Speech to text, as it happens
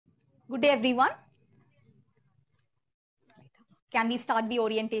Good day, everyone. Can we start the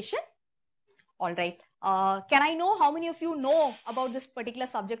orientation? All right. Can I know how many of you know about this particular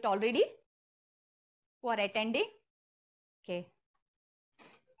subject already? Who are attending? Okay.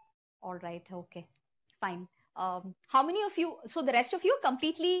 All right. Okay. Fine. How many of you? So the rest of you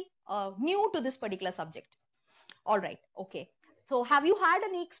completely new to this particular subject. All right. Okay. So have you had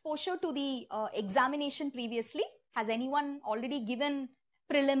any exposure to the examination previously? Has anyone already given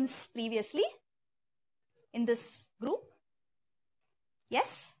prelims previously in this group?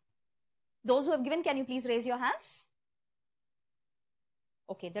 Yes? Those who have given, can you please raise your hands?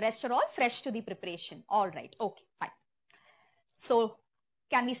 Okay, the rest are all fresh to the preparation. All right, okay, fine. So,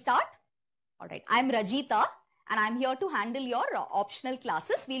 can we start? All right, I'm Rajitha and I'm here to handle your optional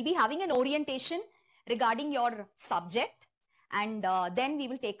classes. We'll be having an orientation regarding your subject and then we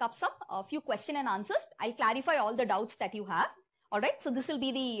will take up a few question and answers. I'll clarify all the doubts that you have. All right, so this will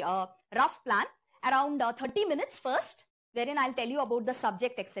be the rough plan. Around 30 minutes first, wherein I'll tell you about the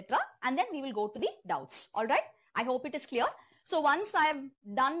subject, etc. And then we will go to the doubts. All right. I hope it is clear. So once I am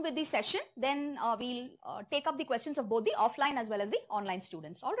done with the session, then we'll take up the questions of both the offline as well as the online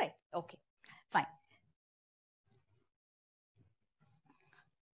students. All right. Okay. Fine.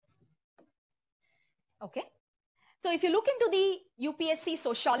 Okay. So if you look into the UPSC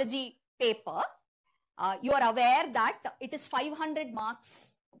Sociology paper, you are aware that it is 500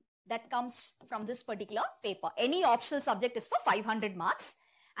 marks that comes from this particular paper. Any optional subject is for 500 marks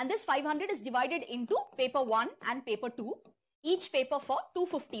and this 500 is divided into paper 1 and paper 2, each paper for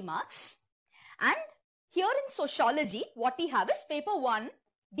 250 marks. And here in sociology, what we have is paper 1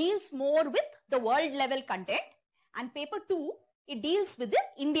 deals more with the world level content and paper 2, it deals with the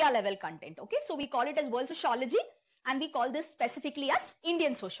India level content. Okay, so we call it as world sociology and we call this specifically as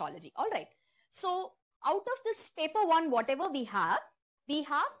Indian sociology. All right. So out of this paper 1, whatever we have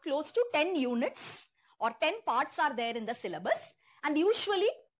close to 10 units or 10 parts are there in the syllabus, and usually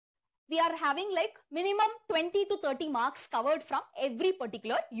we are having like minimum 20 to 30 marks covered from every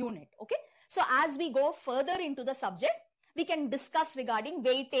particular unit. Okay, so as we go further into the subject, we can discuss regarding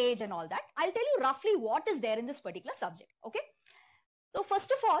weightage and all that. I'll tell you roughly what is there in this particular subject. Okay, so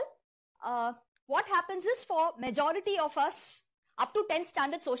first of all, what happens is for majority of us up to 10th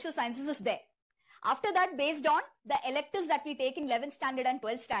standard social sciences is there. After that, based on the electives that we take in 11th standard and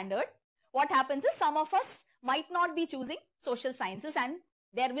 12th standard, what happens is some of us might not be choosing social sciences and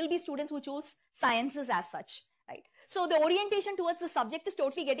there will be students who choose sciences as such, right? So the orientation towards the subject is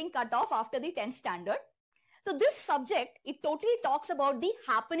totally getting cut off after the 10th standard. So this subject, it totally talks about the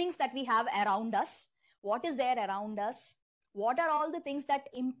happenings that we have around us. What is there around us? What are all the things that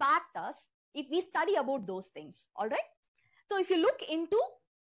impact us? If we study about those things, all right? So if you look into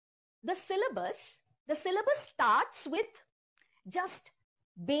the syllabus starts with just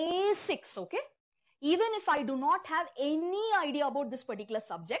basics, okay? Even if I do not have any idea about this particular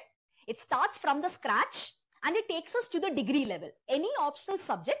subject, it starts from the scratch and it takes us to the degree level. Any optional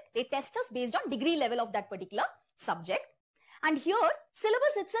subject, they test us based on degree level of that particular subject. And here,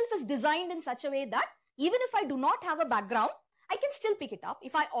 syllabus itself is designed in such a way that even if I do not have a background, I can still pick it up.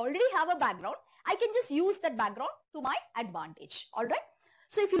 If I already have a background, I can just use that background to my advantage, all right?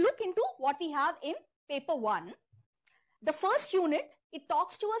 So if you look into what we have in paper 1, the first unit, it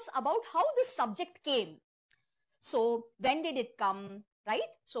talks to us about how this subject came. So when did it come, right?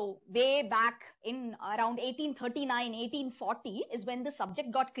 So way back in around 1839, 1840 is when the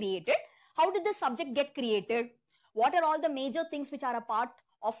subject got created. How did the subject get created? What are all the major things which are a part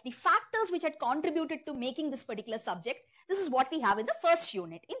of the factors which had contributed to making this particular subject? This is what we have in the first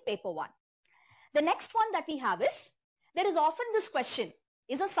unit in paper 1. The next one that we have is, there is often this question,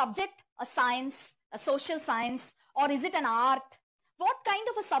 is a subject a science, a social science, or is it an art? What kind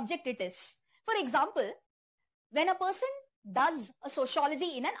of a subject it is? For example, when a person does a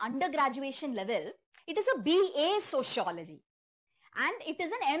sociology in an undergraduation level, it is a BA sociology and it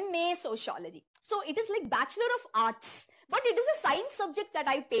is an MA sociology. So it is like Bachelor of Arts, but it is a science subject that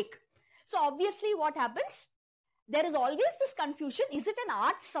I take. So obviously what happens? There is always this confusion, is it an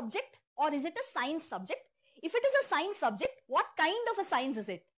arts subject or is it a science subject? If it is a science subject, what kind of a science is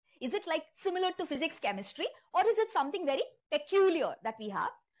it? Is it like similar to physics, chemistry, or is it something very peculiar that we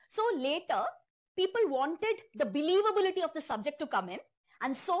have? So later, people wanted the believability of the subject to come in.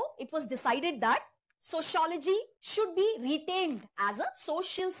 And so it was decided that sociology should be retained as a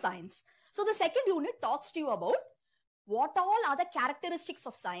social science. So the second unit talks to you about what all are the characteristics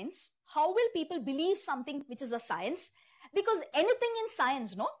of science, how will people believe something which is a science, because anything in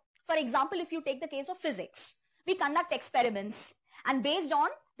science, no? For example, if you take the case of physics, we conduct experiments and based on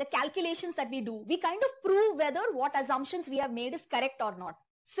the calculations that we do, we kind of prove whether what assumptions we have made is correct or not.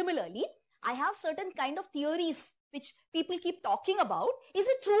 Similarly, I have certain kind of theories which people keep talking about. Is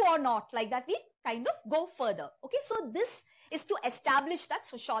it true or not? Like that we kind of go further. Okay, so this is to establish that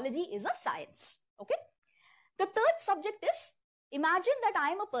sociology is a science. Okay. The third subject is, imagine that I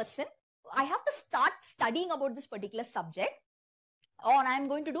am a person, I have to start studying about this particular subject, or I am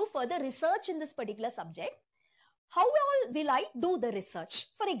going to do further research in this particular subject. How all will I do the research?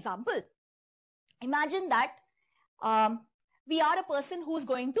 For example, imagine that we are a person who is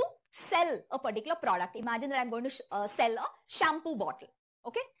going to sell a particular product. Imagine that I'm going to sell a shampoo bottle.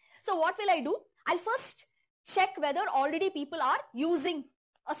 Okay. So what will I do? I'll first check whether already people are using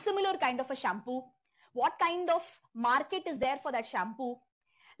a similar kind of a shampoo. What kind of market is there for that shampoo?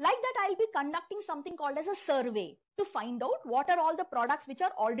 Like that, I'll be conducting something called as a survey to find out what are all the products which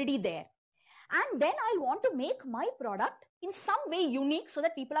are already there. And then I'll want to make my product in some way unique so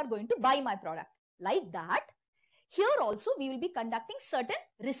that people are going to buy my product. Like that, here also we will be conducting certain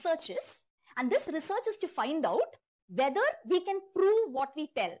researches, and this research is to find out whether we can prove what we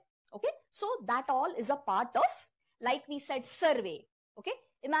tell. Okay, so that all is a part of, like we said, survey. Okay,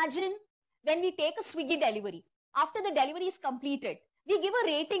 imagine when we take a Swiggy delivery, after the delivery is completed, we give a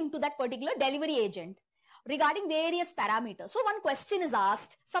rating to that particular delivery agent regarding various parameters. So one question is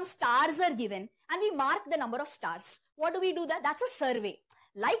asked, some stars are given, and we mark the number of stars. What do we do that? That's a survey.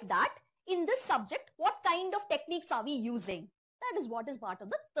 Like that, in this subject, what kind of techniques are we using? That is what is part of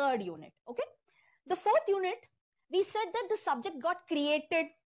the third unit. Okay. The fourth unit, we said that the subject got created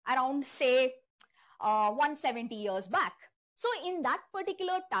around, say, 170 years back. So in that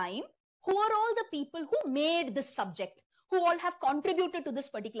particular time, who are all the people who made this subject, who all have contributed to this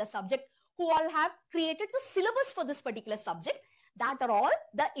particular subject, who all have created the syllabus for this particular subject? That are all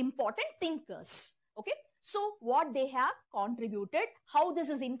the important thinkers. Okay. So what they have contributed, how this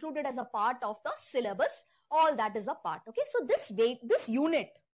is included as a part of the syllabus, all that is a part. Okay. So this unit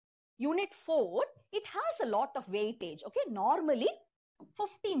 4, it has a lot of weightage. Okay. Normally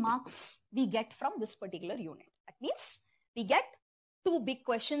 50 marks we get from this particular unit. That means we get 2 big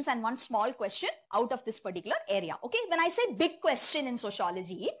questions and 1 small question out of this particular area. Okay. When I say big question in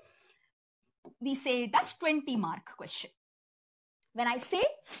sociology, we say it as 20 mark question. When I say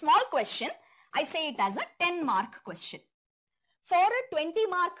small question, I say it as a 10 mark question. For a 20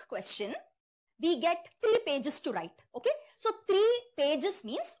 mark question, we get 3 pages to write. Okay. So 3 pages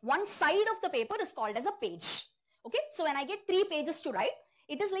means one side of the paper is called as a page. Okay. So when I get 3 pages to write,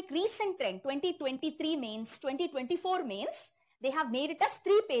 it is like recent trend, 2023 mains, 2024 mains. They have made it as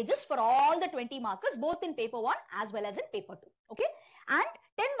 3 pages for all the 20 markers, both in paper 1 as well as in paper 2. Okay. And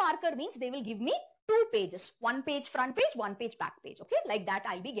 10 marker means they will give me 2 pages, 1 page front page, 1 page back page. Okay. Like that,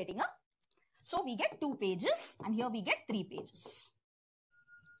 I'll be getting a. So we get 2 pages and here we get 3 pages.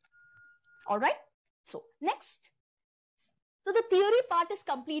 All right. So next. So the theory part is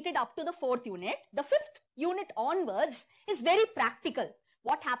completed up to the 4th unit. The 5th unit onwards is very practical.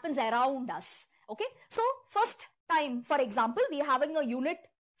 What happens around us. Okay. So first time, for example, we are having a unit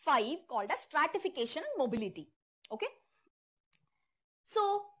 5 called as stratification and mobility. Okay.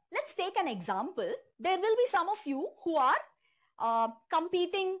 So let's take an example. There will be some of you who are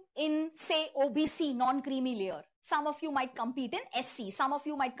competing in, say, OBC, non-creamy layer. Some of you might compete in SC. Some of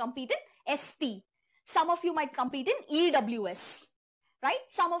you might compete in ST. Some of you might compete in EWS. Right?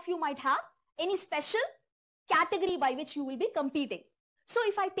 Some of you might have any special category by which you will be competing. So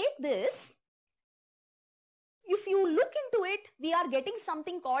if I take this, if you look into it, we are getting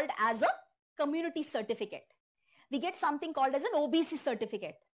something called as a community certificate. We get something called as an OBC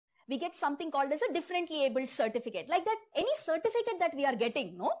certificate. We get something called as a differently abled certificate. Like that, any certificate that we are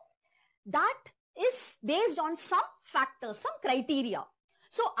getting, no, that is based on some factors, some criteria.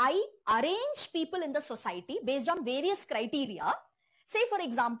 So I arrange people in the society based on various criteria. Say, for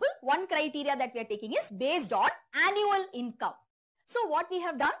example, one criteria that we are taking is based on annual income. So what we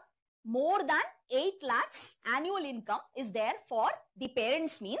have done, more than 8 lakhs annual income is there for the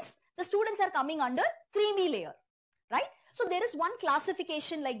parents, means the students are coming under creamy layer, right? So there is one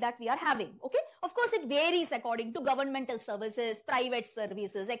classification like that we are having. Okay. Of course, it varies according to governmental services, private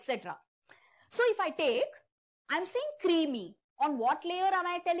services, etc. So if I take, I'm saying creamy. On what layer am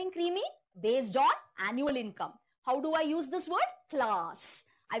I telling creamy? Based on annual income. How do I use this word? Class.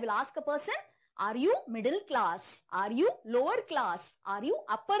 I will ask a person, are you middle class? Are you lower class? Are you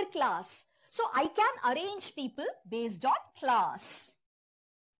upper class? So I can arrange people based on class.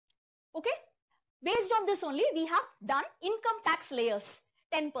 Okay. Based on this only, we have done income tax layers,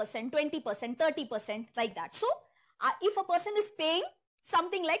 10%, 20%, 30%, like that. So if a person is paying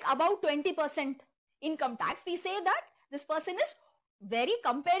something like about 20% income tax, we say that this person is very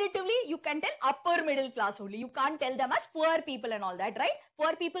comparatively, you can tell upper middle class only. You can't tell them as poor people and all that, right?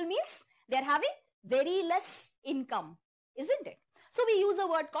 Poor people means they're having very less income, isn't it? So we use a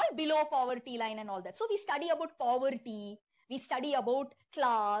word called below poverty line and all that. So we study about poverty, we study about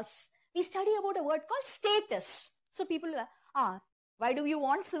class, we study about a word called status. So people are, why do you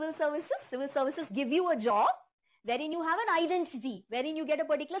want civil services? Civil services give you a job wherein you have an identity, wherein you get a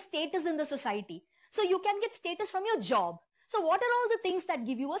particular status in the society. So you can get status from your job. So what are all the things that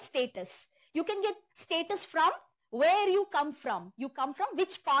give you a status? You can get status from where you come from. You come from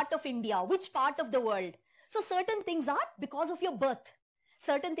which part of India, which part of the world. So certain things are because of your birth.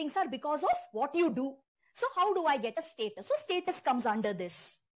 Certain things are because of what you do. So how do I get a status? So status comes under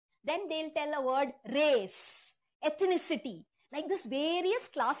this. Then they'll tell a word race, ethnicity, like this various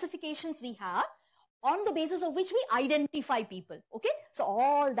classifications we have on the basis of which we identify people. Okay, so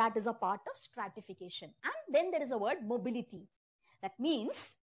all that is a part of stratification. And then there is a word mobility. That means,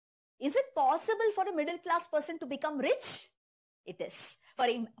 is it possible for a middle class person to become rich? It is.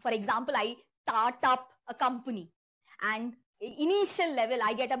 For example, I start up a company and initial level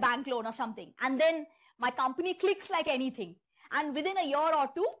I get a bank loan or something, and then my company clicks like anything, and within a year or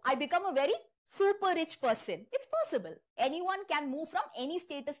two I become a very super rich person. It's possible. Anyone can move from any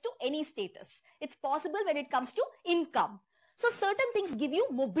status to any status. It's possible when it comes to income. So certain things give you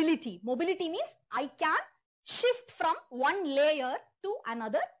mobility. Mobility means I can shift from one layer to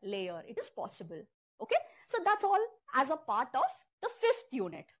another layer. It is possible. Okay. So that's all as a part of the 5th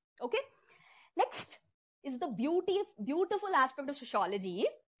unit. Okay. Next is the beautiful aspect of sociology.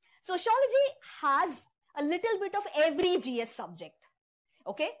 Sociology has a little bit of every GS subject.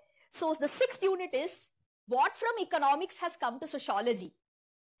 Okay. So the 6th unit is what from economics has come to sociology.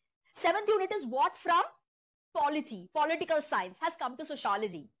 7th unit is what from political science has come to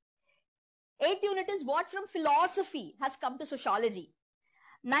sociology. 8th unit is what from philosophy has come to sociology.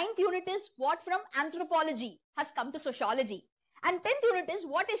 9th unit is what from anthropology has come to sociology. And 10th unit is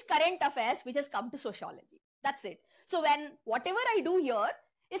what is current affairs which has come to sociology. That's it. So when whatever I do here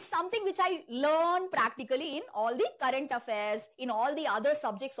is something which I learn practically in all the current affairs, in all the other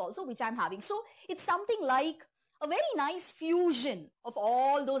subjects also which I'm having. So it's something like a very nice fusion of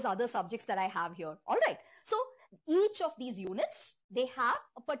all those other subjects that I have here. All right. So each of these units, they have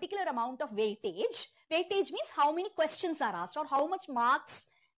a particular amount of weightage. Weightage means how many questions are asked or how much marks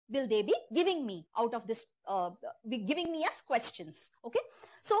will they be giving me out of this, be giving me as questions. Okay.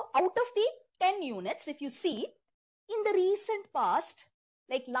 So out of the 10 units, if you see in the recent past,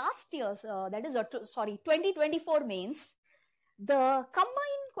 like last year's, 2024 mains, the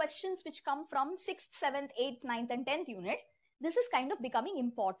combined questions which come from 6th, 7th, 8th, 9th and 10th unit, this is kind of becoming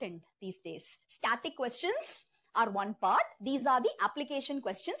important these days. Static questions are one part. These are the application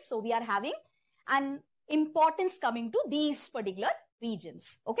questions. So we are having an importance coming to these particular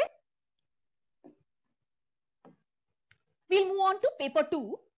regions. Okay. We'll move on to paper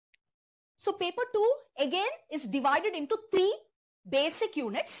 2. So paper 2 again is divided into 3 basic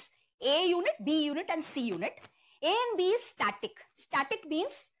units: A unit, B unit and C unit. A and B is static. Static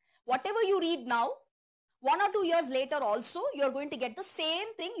means whatever you read now, 1 or 2 years later also, you're going to get the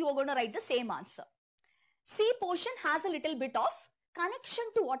same thing. You are going to write the same answer. C portion has a little bit of connection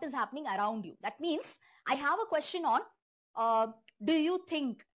to what is happening around you. That means I have a question on, do you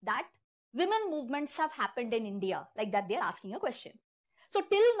think that women movements have happened in India? Like that, they're asking a question. So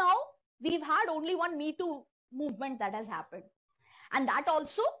till now, we've had only one Me Too movement that has happened. And that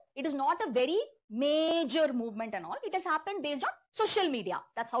also, it is not a very major movement and all. It has happened based on social media.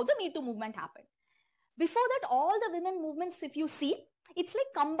 That's how the Me Too movement happened. Before that, all the women movements, if you see, it's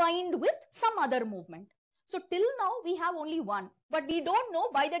like combined with some other movement. So till now, we have only one. But we don't know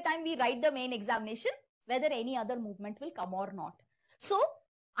by the time we write the main examination whether any other movement will come or not. So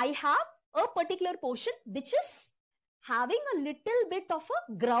I have a particular portion which is having a little bit of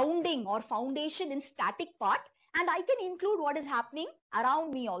a grounding or foundation in static part. And I can include what is happening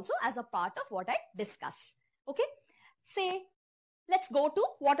around me also as a part of what I discuss. Okay. Say, let's go to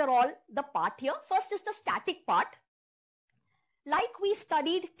what are all the part here. First is the static part. Like we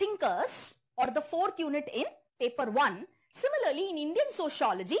studied thinkers or the 4th unit in paper 1. Similarly, in Indian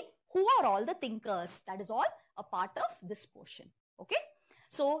sociology, who are all the thinkers? That is all a part of this portion. Okay.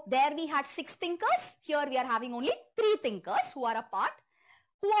 So there we had 6 thinkers. Here we are having only 3 thinkers who are a part.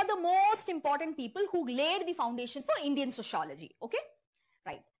 Who are the most important people who laid the foundation for Indian sociology. Okay.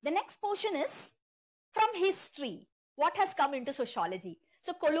 Right. The next portion is from history. What has come into sociology?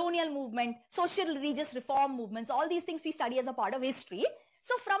 So colonial movement, social religious reform movements, all these things we study as a part of history.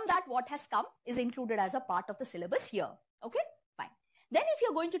 So from that, what has come is included as a part of the syllabus here. Okay. Fine. Then if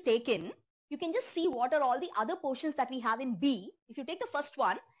you're going to take in you can just see what are all the other portions that we have in B. If you take the first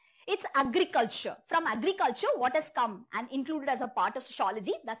one, it's agriculture. From agriculture, what has come and included as a part of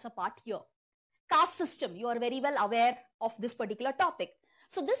sociology, that's a part here. Caste system, you are very well aware of this particular topic.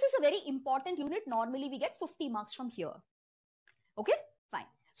 So this is a very important unit. Normally we get 50 marks from here. Okay, fine.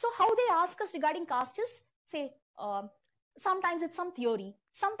 So how they ask us regarding caste is, say, sometimes it's some theory.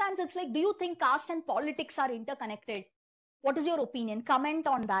 Sometimes it's like, do you think caste and politics are interconnected? What is your opinion? Comment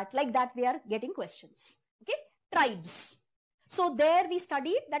on that. Like that we are getting questions. Okay, tribes. So there we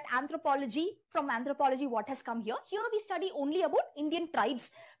studied that anthropology. From anthropology, what has come here? Here we study only about Indian tribes.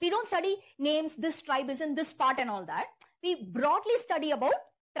 We don't study names, this tribe is in this part and all that. We broadly study about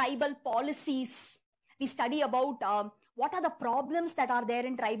tribal policies. We study about what are the problems that are there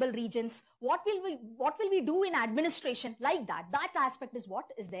in tribal regions. What will we do in administration? Like that. That aspect is what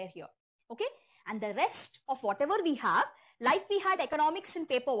is there here. Okay. And the rest of whatever we have, like we had economics in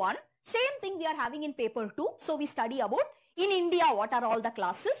paper 1, same thing we are having in paper 2. So we study about in India, what are all the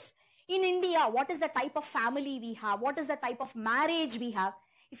classes? In India, what is the type of family we have? What is the type of marriage we have?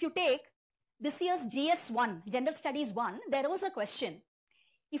 If you take this year's GS1, General Studies 1, there was a question.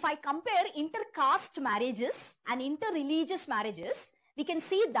 If I compare inter-caste marriages and inter-religious marriages, we can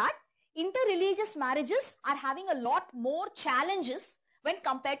see that inter-religious marriages are having a lot more challenges when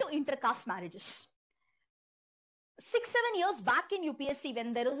compared to inter-caste marriages. 6-7 years back in UPSC,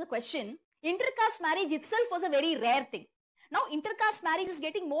 when there was a question, inter-caste marriage itself was a very rare thing. Now, inter-caste marriage is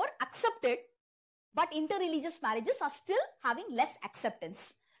getting more accepted, but inter-religious marriages are still having less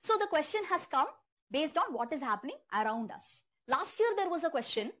acceptance. So the question has come based on what is happening around us. Last year, there was a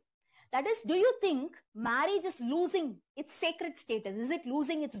question, that is, do you think marriage is losing its sacred status? Is it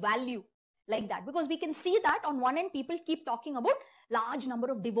losing its value? Like that. Because we can see that on one end, people keep talking about large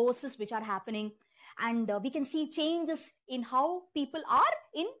number of divorces which are happening. And we can see changes in how people are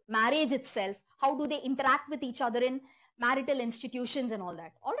in marriage itself. How do they interact with each other in marital institutions and all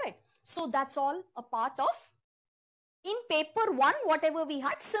that. All right. So that's all a part of, in paper 1, whatever we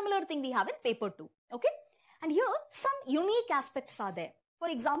had, similar thing we have in paper 2. Okay. And here some unique aspects are there. For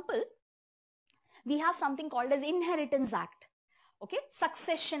example, we have something called as Inheritance Act. Okay.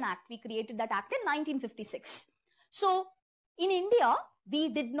 Succession Act. We created that act in 1956. So in India, we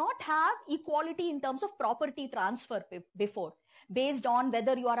did not have equality in terms of property transfer before. Based on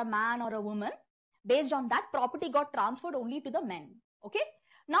whether you are a man or a woman, based on that, property got transferred only to the men. Okay.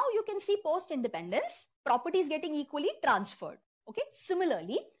 Now you can see post-independence, property is getting equally transferred. Okay.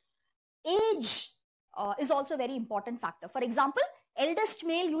 Similarly, age is also a very important factor. For example, eldest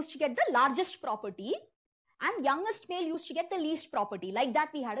male used to get the largest property and youngest male used to get the least property. Like that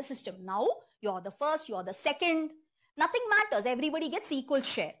we had a system. Now you are the first, you are the second. Nothing matters. Everybody gets equal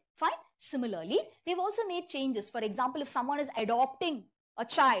share. Fine. Similarly, we've also made changes. For example, if someone is adopting a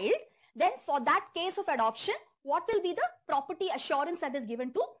child, then for that case of adoption, what will be the property assurance that is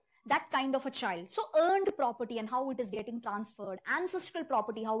given to that kind of a child? So earned property and how it is getting transferred, ancestral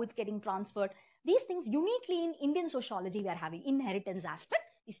property, how it's getting transferred. These things uniquely in Indian sociology we are having. Inheritance aspect,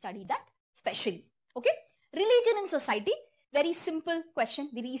 we study that specially. Okay. Religion in society, very simple question.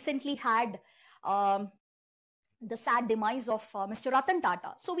 We recently had the sad demise of Mr. Ratan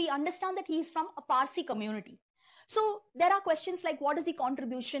Tata. So we understand that he is from a Parsi community. So there are questions like, what is the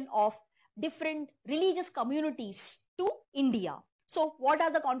contribution of different religious communities to India? So what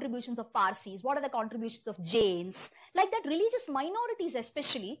are the contributions of Parsis? What are the contributions of Jains? Like that, religious minorities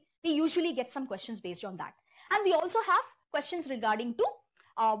especially, we usually get some questions based on that. And we also have questions regarding to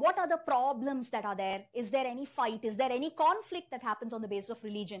what are the problems that are there? Is there any fight? Is there any conflict that happens on the basis of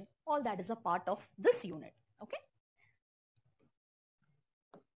religion? All that is a part of this unit. Okay.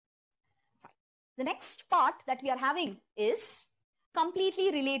 The next part that we are having is completely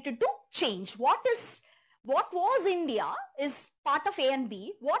related to change. What was India is part of A and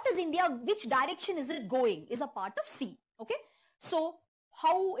B. What is India? Which direction is it going? Is a part of C. Okay. So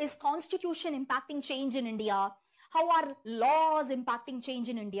how is constitution impacting change in India? How are laws impacting change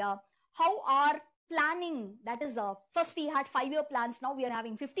in India? How are planning, that is first we had 5-year plans, now we are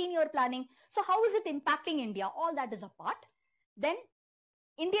having 15-year planning. So how is it impacting India? All that is a part. Then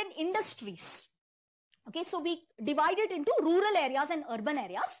Indian industries. Okay, so we divided into rural areas and urban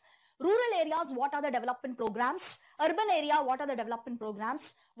areas. Rural areas, what are the development programs? Urban area, what are the development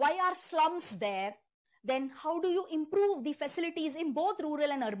programs? Why are slums there? Then how do you improve the facilities in both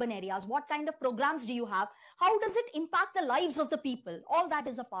rural and urban areas? What kind of programs do you have? How does it impact the lives of the people? All that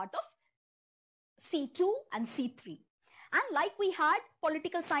is a part of C2 and C3. And like we had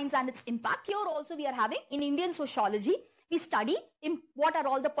political science and its impact, here also we are having in Indian sociology, we study what are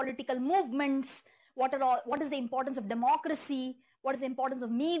all the political movements, what is the importance of democracy, what is the importance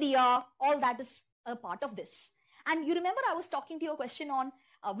of media, all that is a part of this. And you remember I was talking to you a question on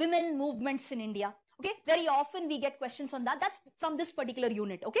women movements in India. Okay, very often we get questions on that. That's from this particular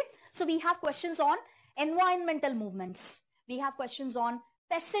unit. Okay, so we have questions on environmental movements. We have questions on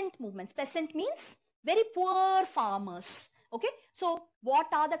peasant movements. Peasant means very poor farmers. Okay, so what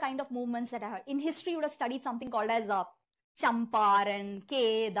are the kind of movements that are in history? You would have studied something called as Champaran,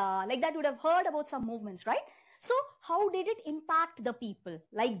 Keda, like that. You would have heard about some movements, right? So how did it impact the people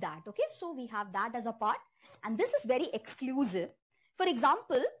like that? Okay, so we have that as a part, and this is very exclusive. For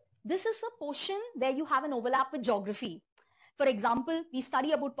example, this is a portion where you have an overlap with geography. For example, we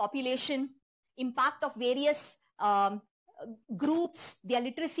study about population, impact of various groups, their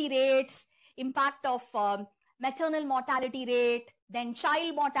literacy rates, impact of maternal mortality rate, then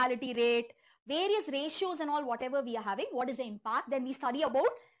child mortality rate, various ratios and all, whatever we are having, what is the impact? Then we study about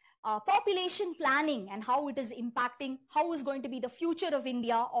population planning and how it is impacting, how is going to be the future of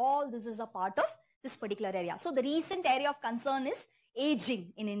India. All this is a part of this particular area. So the recent area of concern is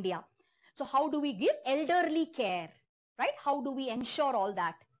aging in India. So how do we give elderly care, right? How do we ensure all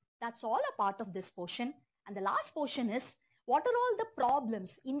that? That's all a part of this portion. And the last portion is, what are all the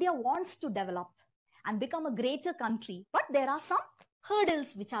problems India wants to develop and become a greater country, but there are some hurdles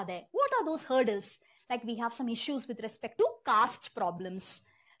which are there. What are those hurdles? Like we have some issues with respect to caste problems,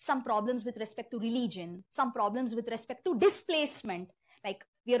 some problems with respect to religion, some problems with respect to displacement. Like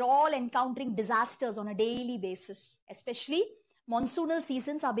we are all encountering disasters on a daily basis, especially monsoonal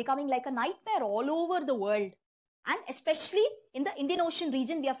seasons are becoming like a nightmare all over the world. And especially in the Indian Ocean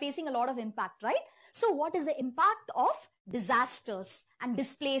region, we are facing a lot of impact, right? So what is the impact of disasters and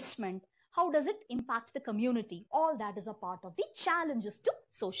displacement? How does it impact the community? All that is a part of the challenges to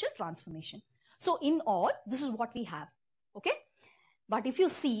social transformation. So in all, this is what we have, okay? But if you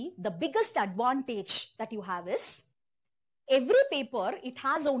see, the biggest advantage that you have is, every paper, it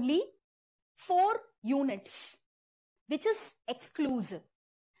has only 4 units, which is exclusive.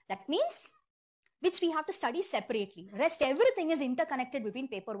 That means, which we have to study separately. Rest everything is interconnected between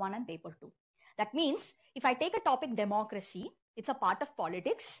paper 1 and paper 2. That means, if I take a topic democracy, it's a part of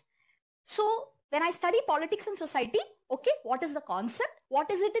politics. So when I study politics and society, okay, what is the concept? What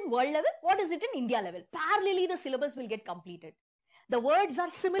is it in world level? What is it in India level? Parallelly, the syllabus will get completed. The words are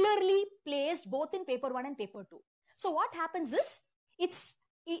similarly placed both in paper 1 and paper 2. So what happens is, it's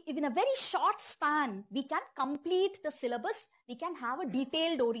in a very short span, we can complete the syllabus. We can have a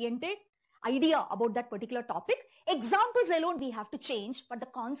detailed oriented idea about that particular topic. Examples alone we have to change, but the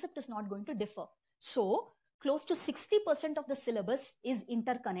concept is not going to differ. So close to 60% of the syllabus is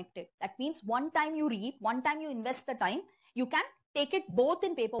interconnected. That means one time you read, one time you invest the time, you can take it both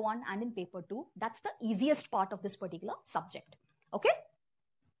in paper 1 and in paper 2. That's the easiest part of this particular subject. Okay?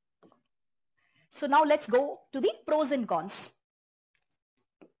 So now let's go to the pros and cons.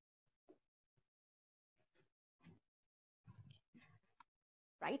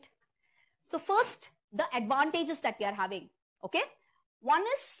 Right? So first, the advantages that we are having. Okay? One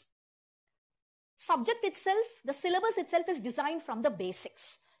is, subject itself, the syllabus itself is designed from the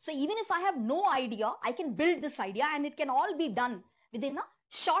basics. So even if I have no idea, I can build this idea and it can all be done within a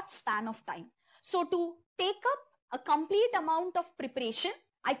short span of time. So to take up a complete amount of preparation,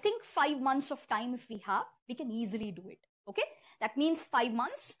 I think 5 months of time if we have, we can easily do it. Okay? That means 5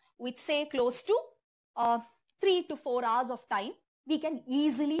 months with say close to 3 to 4 hours of time, we can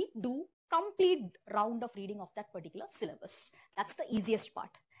easily do complete round of reading of that particular syllabus. That's the easiest part.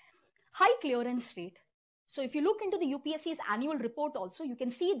 High clearance rate. So if you look into the UPSC's annual report also, you can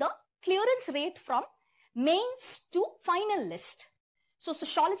see the clearance rate from mains to final list. So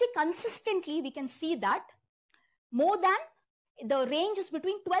sociology consistently, we can see that more than the range is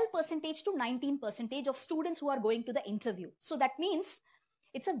between 12% to 19% of students who are going to the interview. So that means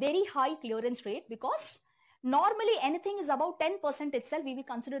it's a very high clearance rate, because normally anything is about 10% itself, we will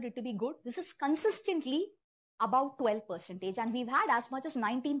consider it to be good. This is consistently about 12%, and we've had as much as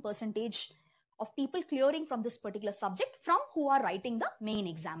 19% of people clearing from this particular subject from who are writing the main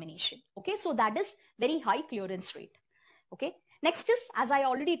examination. Okay, so that is very high clearance rate. Okay, next is, as I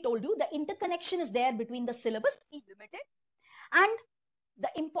already told you, the interconnection is there between the syllabus, limited, and the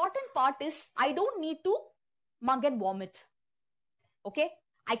important part is, I don't need to mug and vomit. Okay,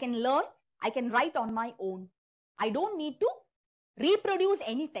 I can learn, I can write on my own. I don't need to reproduce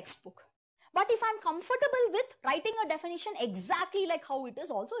any textbook. But if I'm comfortable with writing a definition exactly like how it is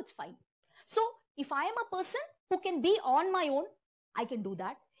also, it's fine. So if I am a person who can be on my own, I can do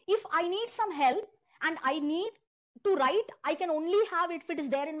that. If I need some help and I need to write, I can only have it if it is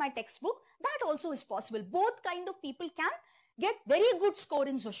there in my textbook. That also is possible. Both kind of people can get very good score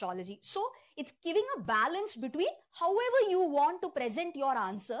in sociology. So it's giving a balance between however you want to present your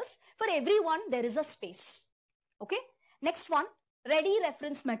answers. For everyone, there is a space. Okay. Next one, ready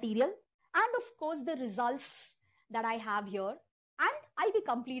reference material. And of course, the results that I have here. And I'll be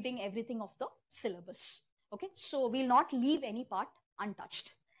completing everything of the syllabus. Okay. So we'll not leave any part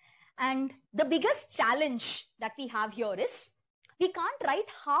untouched. And the biggest challenge that we have here is we can't write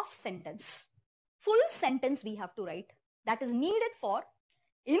half sentence. Full sentence we have to write. That is needed for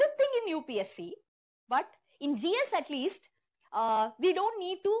anything in UPSC. But in GS at least, we don't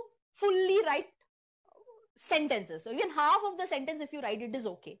need to fully write sentences. So even half of the sentence if you write it is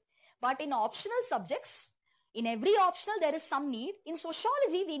okay. But in optional subjects, in every optional there is some need. In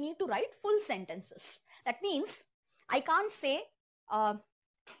sociology, we need to write full sentences. That means I can't say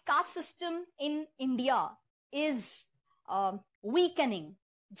caste system in India is weakening.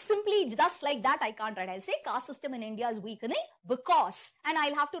 Simply just like that I can't write. I'll say caste system in India is weakening because, and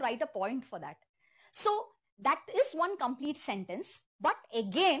I'll have to write a point for that. So that is one complete sentence. But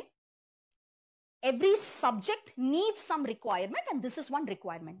again, every subject needs some requirement and this is one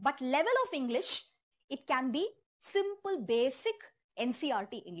requirement. But level of English, it can be simple, basic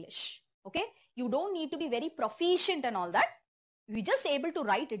NCERT English. Okay. You don't need to be very proficient and all that. We're just able to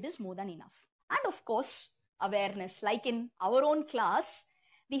write it is more than enough. And of course, awareness. Like in our own class,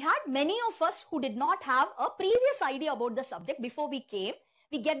 we had many of us who did not have a previous idea about the subject before we came.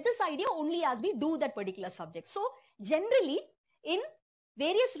 We get this idea only as we do that particular subject. So generally, in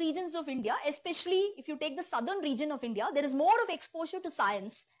various regions of India, especially if you take the southern region of India, there is more of exposure to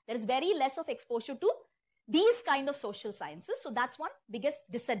science. There is very less of exposure to these kind of social sciences. So that's one biggest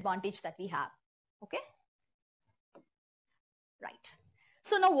disadvantage that we have. Okay. Right.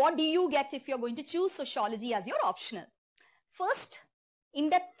 So now what do you get if you're going to choose sociology as your optional? First,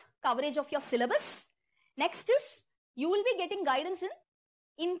 in-depth coverage of your syllabus. Next is you will be getting guidance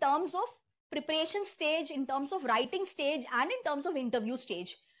in terms of preparation stage, in terms of writing stage, and in terms of interview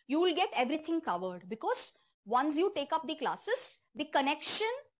stage. You will get everything covered because once you take up the classes, the connection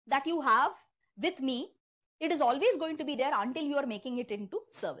that you have with me, it is always going to be there until you are making it into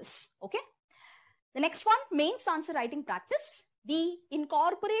service. Okay. The next one, mains answer writing practice. We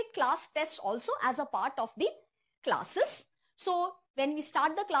incorporate class tests also as a part of the classes. So when we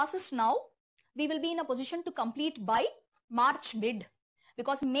start the classes now, we will be in a position to complete by March mid,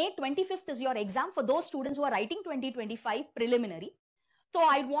 because May 25th is your exam for those students who are writing 2025 preliminary. So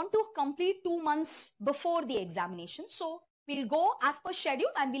I want to complete 2 months before the examination. So we'll go as per schedule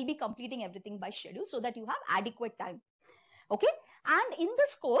and we'll be completing everything by schedule so that you have adequate time. Okay. And in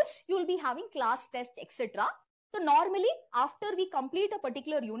this course, you will be having class tests, etc. So normally after we complete a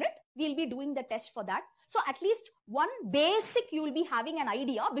particular unit, we'll be doing the test for that. So at least one basic you will be having an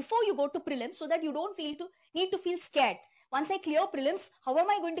idea before you go to prelims so that you don't need to feel scared. Once I clear prelims, how am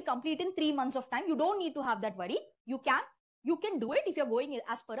I going to complete in 3 months of time? You don't need to have that worry. You can do it if you're going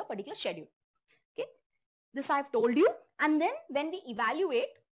as per a particular schedule. Okay. This I've told you. And then when we evaluate,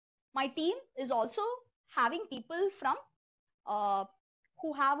 my team is also having people from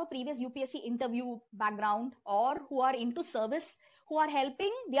who have a previous UPSC interview background or who are into service, who are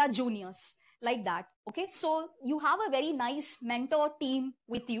helping their juniors like that. Okay. So you have a very nice mentor team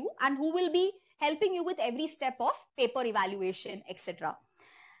with you and who will be helping you with every step of paper evaluation, etc.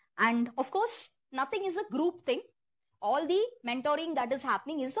 And of course, nothing is a group thing. All the mentoring that is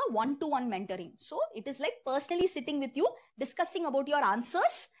happening is a one-to-one mentoring. So it is like personally sitting with you, discussing about your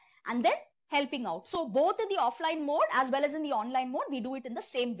answers and then helping out. So both in the offline mode as well as in the online mode, we do it in the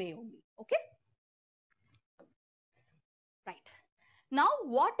same way only. Okay. Right. Now,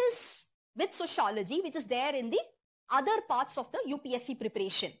 what is with sociology, which is there in the other parts of the UPSC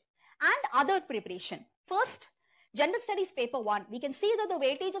preparation and other preparation? First, General Studies paper 1, we can see that the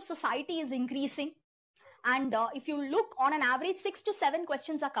weightage of society is increasing. And if you look on an average, 6 to 7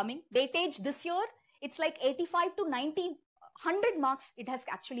 questions are coming. Weightage this year, it's like 85 to 90, 100 marks it has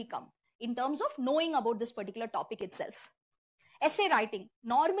actually come in terms of knowing about this particular topic itself. Essay writing.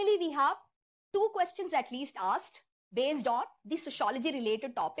 Normally, we have 2 questions at least asked based on the sociology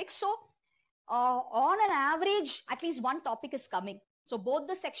related topics. So on an average, at least 1 topic is coming. So both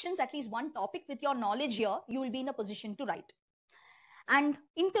the sections, at least 1 topic with your knowledge here, you will be in a position to write. And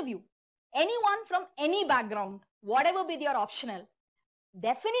interview. Anyone from any background, whatever be their optional,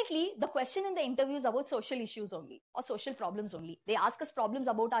 definitely the question in the interview is about social issues only or social problems only. They ask us problems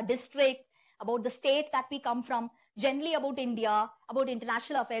about our district, about the state that we come from, generally about India, about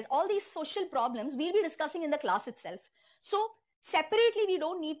international affairs. All these social problems we'll be discussing in the class itself. So separately, we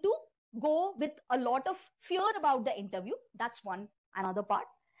don't need to go with a lot of fear about the interview. That's another part.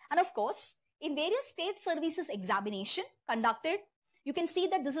 And of course, in various state services examination conducted, you can see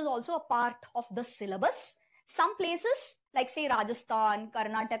that this is also a part of the syllabus. Some places like say Rajasthan,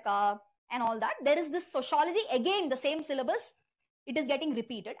 Karnataka and all that, there is this sociology, again the same syllabus, it is getting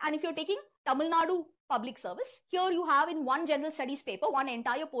repeated. And if you're taking Tamil Nadu public service, here you have in one general studies paper, one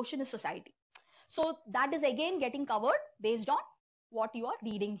entire portion is society. So that is again getting covered based on what you are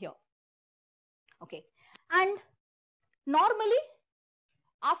reading here. Okay. And normally,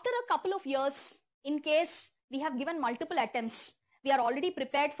 after a couple of years, in case we have given multiple attempts, we are already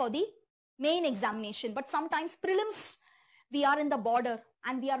prepared for the main examination. But sometimes prelims, we are in the border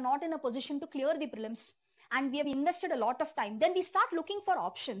and we are not in a position to clear the prelims. And we have invested a lot of time. Then we start looking for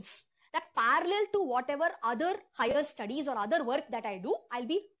options that parallel to whatever other higher studies or other work that I do, I'll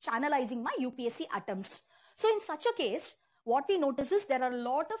be channelizing my UPSC attempts. So in such a case, what we notice is there are a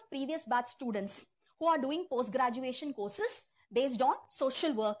lot of previous batch students who are doing post-graduation courses based on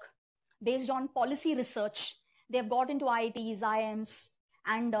social work, based on policy research. They have got into IITs, IIMs,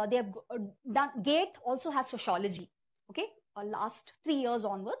 and they have done. GATE also has sociology. Okay, last 3 years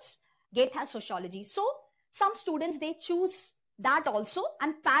onwards, GATE has sociology. So some students, they choose that also,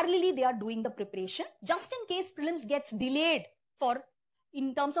 and parallelly they are doing the preparation just in case prelims gets delayed for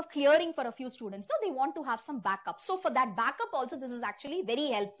in terms of clearing for a few students. No, they want to have some backup. So for that backup also, this is actually very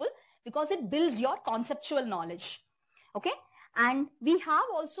helpful because it builds your conceptual knowledge. Okay. And we have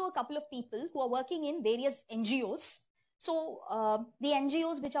also a couple of people who are working in various NGOs. So the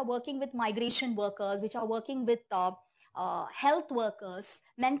NGOs which are working with migration workers, which are working with health workers,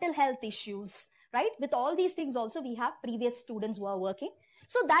 mental health issues, right? With all these things also, we have previous students who are working.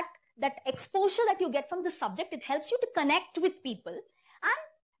 So that exposure that you get from the subject, it helps you to connect with people, and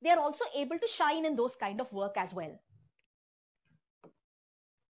they are also able to shine in those kind of work as well.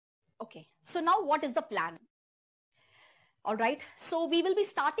 Okay, so now what is the plan? All right, so we will be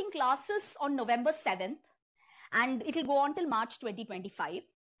starting classes on November 7th and it will go on till March 2025.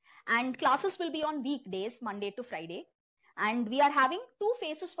 And classes will be on weekdays, Monday to Friday. And we are having 2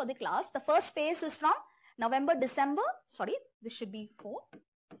 phases for the class. The first phase is from December, this should be 4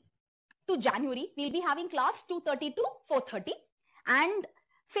 to January. We'll be having class 2:30 to 4:30. And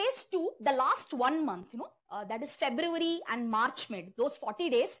phase 2, the last 1 month, that is February and March mid, those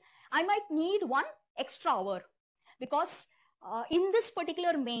 40 days, I might need 1 extra hour because in this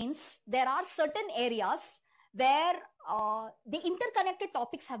particular mains, there are certain areas where the interconnected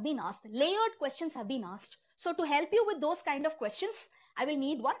topics have been asked, layered questions have been asked. So to help you with those kind of questions, I will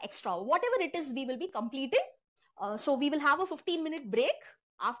need 1 extra hour. Whatever it is, we will be completing. So we will have a 15-minute break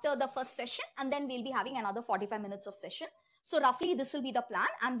after the first session, and then we'll be having another 45 minutes of session. So roughly this will be the plan,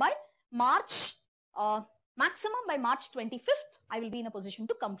 and by March, maximum by March 25th, I will be in a position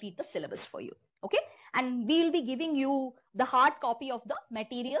to complete the syllabus for you. Okay, and we will be giving you the hard copy of the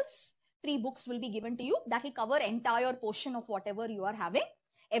materials. 3 books will be given to you that will cover entire portion of whatever you are having.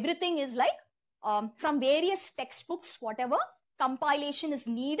 Everything is like from various textbooks, whatever compilation is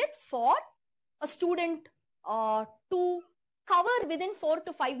needed for a student to cover within 4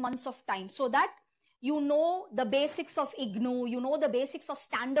 to 5 months of time, so that you know the basics of IGNOU, you know the basics of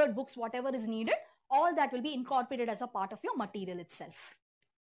standard books, whatever is needed, all that will be incorporated as a part of your material itself.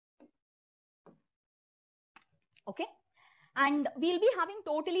 Okay, and we'll be having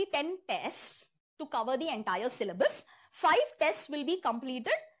totally 10 tests to cover the entire syllabus. 5 tests will be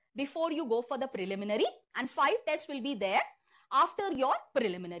completed before you go for the preliminary, and 5 tests will be there after your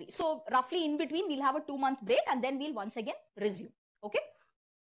preliminary. So roughly in between, we'll have a 2-month break and then we'll once again resume. Okay.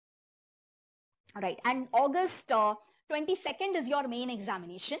 All right. And August 22nd is your main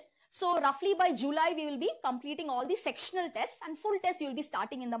examination. So roughly by July, we will be completing all the sectional tests, and full tests you will be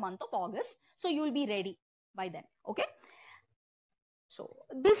starting in the month of August. So you will be ready by then. Okay. So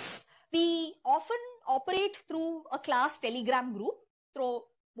this, we often operate through a class Telegram group, through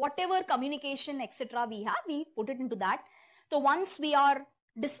whatever communication, etc. we have, we put it into that. So once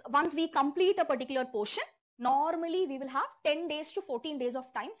we complete a particular portion, normally we will have 10 days to 14 days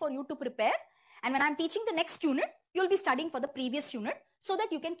of time for you to prepare. And when I'm teaching the next unit, you'll be studying for the previous unit so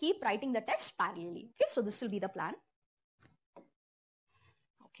that you can keep writing the tests parallelly. Okay, so this will be the plan.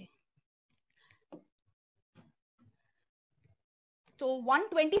 Okay. So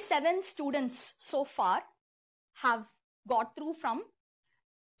 127 students so far have got through from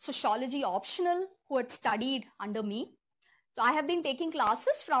Sociology optional who had studied under me. So I have been taking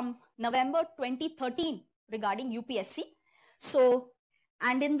classes from November 2013 regarding UPSC. So,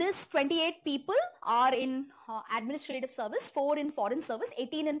 and in this 28 people are in administrative service, 4 in foreign service,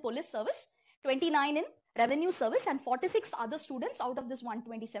 18 in police service, 29 in revenue service, and 46 other students out of this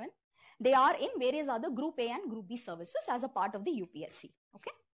 127. They are in various other Group A and Group B services as a part of the UPSC.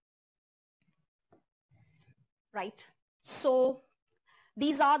 Okay. right? So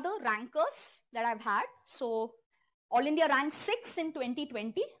these are the rankers that I've had. So All India rank 6 in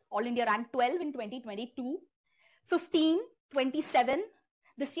 2020, All India rank 12 in 2022, 15, 27.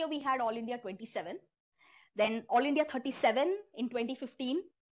 This year we had All India 27. Then All India 37 in 2015,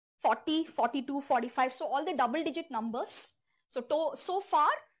 40, 42, 45. So all the double digit numbers. So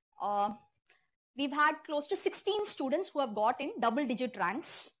far, we've had close to 16 students who have got in double digit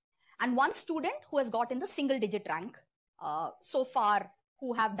ranks and one student who has got in the single digit rank so far,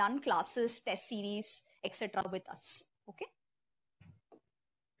 who have done classes, test series, etc. with us. Okay.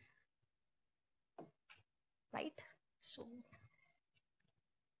 Right. So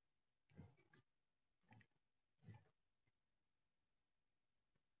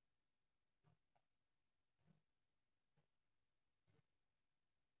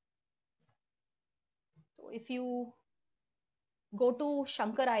if you go to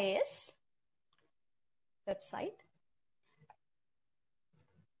Shankar IAS website,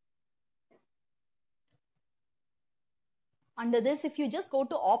 under this, if you just go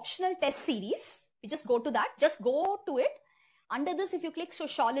to optional test series, you just go to that, just go to it. Under this, if you click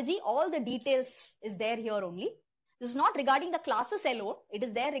sociology, all the details is there here only. This is not regarding the classes alone. It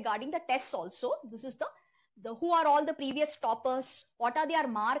is there regarding the tests also. This is the who are all the previous toppers, what are their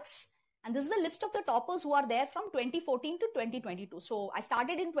marks, and this is the list of the toppers who are there from 2014 to 2022. So I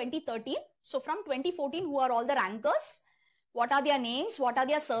started in 2013. So from 2014, who are all the rankers, what are their names, what are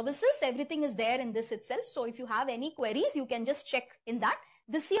their services, everything is there in this itself. So if you have any queries, you can just check in that.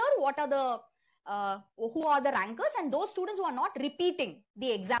 This year, what are the who are the rankers, and those students who are not repeating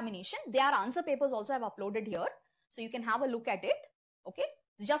the examination, their answer papers also have uploaded here. So you can have a look at it. Okay.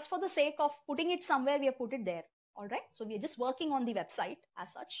 Just for the sake of putting it somewhere, we have put it there. All right. So we are just working on the website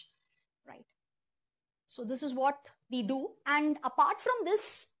as such. Right. So this is what we do. And apart from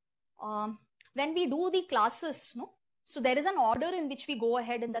this, when we do the classes, no, so there is an order in which we go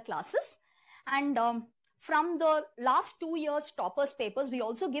ahead in the classes. And from the last 2 years toppers papers, we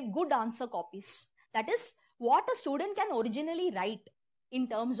also give good answer copies. That is what a student can originally write in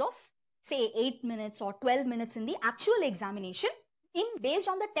terms of, say, 8 minutes or 12 minutes in the actual examination, based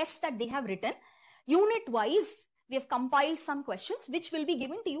on the tests that they have written. Unit wise, we have compiled some questions which will be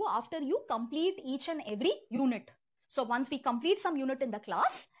given to you after you complete each and every unit. So once we complete some unit in the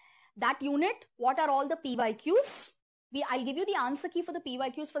class, that unit, what are all the PYQs? I'll give you the answer key for the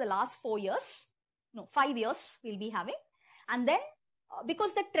PYQs for the last 4 years. No, 5 years we'll be having. And then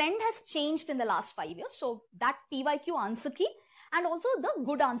because the trend has changed in the last 5 years, so that PYQ answer key and also the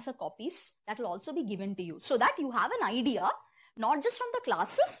good answer copies, that will also be given to you, so that you have an idea, not just from the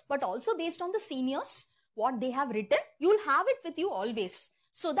classes, but also based on the seniors, what they have written. You'll have it with you always,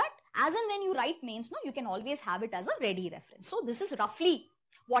 so that as and when you write mains, no, you can always have it as a ready reference. So this is roughly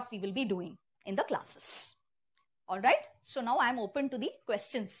what we will be doing in the classes. All right. So now I'm open to the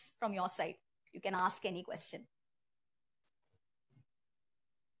questions from your side. You can ask any question.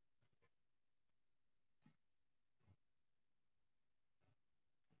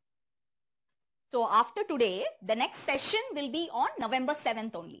 So after today, the next session will be on November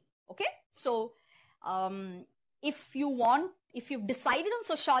 7th only. Okay. So if you've decided on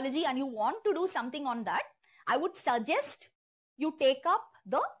sociology and you want to do something on that, I would suggest you take up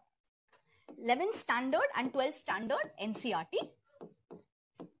the 11th standard and 12th standard NCERT.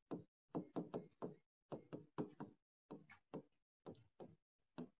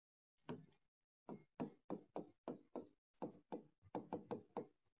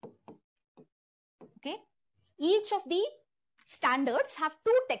 Okay. Each of the standards have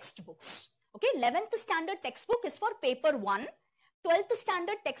 2 textbooks. Okay. 11th standard textbook is for paper 1. 12th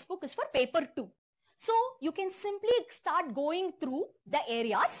standard textbook is for paper 2. So you can simply start going through the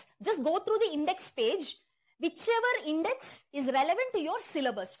areas. Just go through the index page, whichever index is relevant to your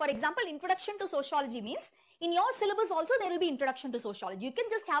syllabus. For example, introduction to sociology means in your syllabus also there will be introduction to sociology. You can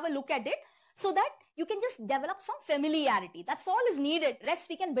just have a look at it so that you can just develop some familiarity. That's all is needed. Rest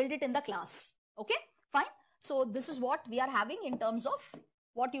we can build it in the class. Okay, fine. So this is what we are having in terms of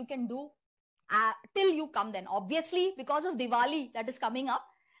what you can do till you come then. Obviously, because of Diwali that is coming up,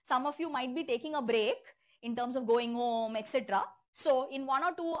 some of you might be taking a break in terms of going home, etc. So in 1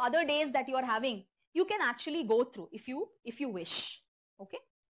 or 2 other days that you are having, you can actually go through if you wish. Okay.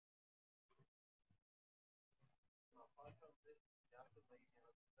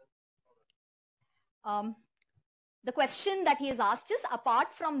 The question that he has asked is,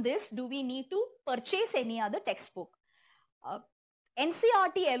 apart from this, do we need to purchase any other textbook?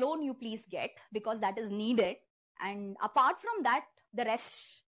 NCERT alone you please get, because that is needed. And apart from that, the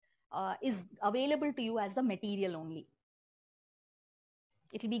rest is available to you as the material only.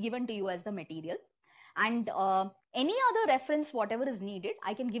 It will be given to you as the material. And any other reference, whatever is needed,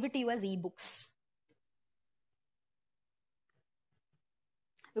 I can give it to you as ebooks.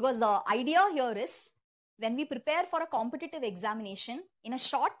 Because the idea here is, when we prepare for a competitive examination in a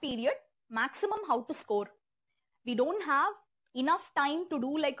short period, maximum how to score. We don't have enough time to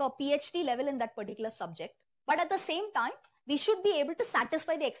do like a PhD level in that particular subject. But at the same time, we should be able to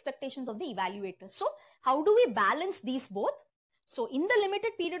satisfy the expectations of the evaluators. So how do we balance these both? So in the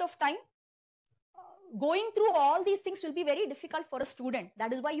limited period of time, going through all these things will be very difficult for a student.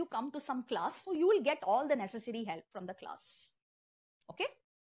 That is why you come to some class. So you will get all the necessary help from the class. Okay.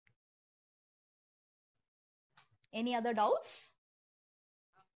 Any other doubts?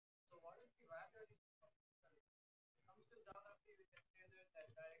 So what is the value addition of it comes to geography, we can say that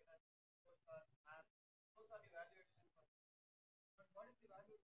diagram, postcards, math, those are the value additions. But what is the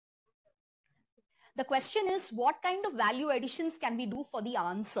value? The question is, what kind of value additions can we do for the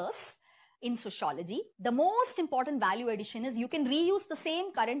answers in sociology? The most important value addition is you can reuse the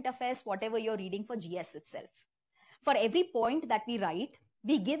same current affairs, whatever you're reading for GS itself. For every point that we write,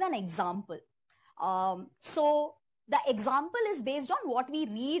 we give an example. So the example is based on what we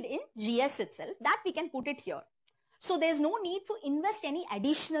read in GS itself, that we can put it here. So there's no need to invest any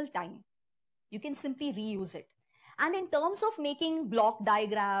additional time. You can simply reuse it. And in terms of making block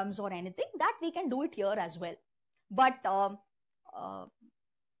diagrams or anything, that we can do it here as well. But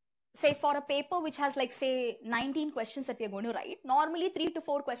say for a paper which has like say 19 questions that we are going to write, normally 3 to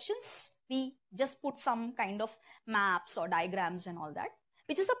 4 questions, we just put some kind of maps or diagrams and all that,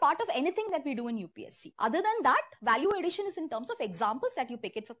 which is a part of anything that we do in UPSC. Other than that, value addition is in terms of examples that you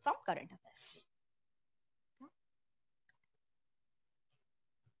pick it from current affairs.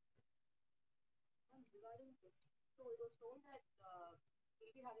 Regarding this, so it was told that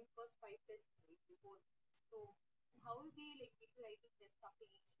we'll be having first 5 tests before. So how will we be writing tests after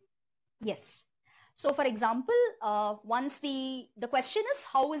each week? Yes. So for example, the question is,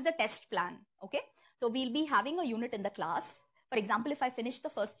 how is the test plan? Okay. So we'll be having a unit in the class. For example, if I finish the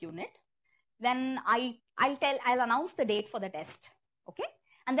first unit, then I'll announce the date for the test. Okay.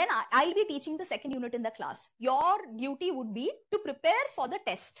 And then I'll be teaching the second unit in the class. Your duty would be to prepare for the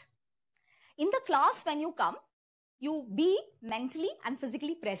test. In the class, when you come, you be mentally and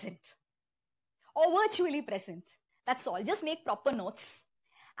physically present or virtually present. That's all. Just make proper notes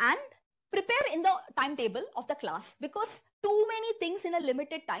and prepare in the timetable of the class, because too many things in a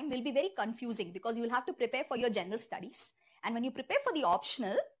limited time will be very confusing, because you will have to prepare for your general studies. And when you prepare for the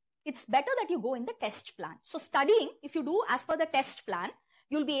optional, it's better that you go in the test plan. So studying, if you do as per the test plan,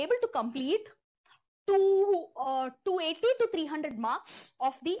 you'll be able to complete 280 to 300 marks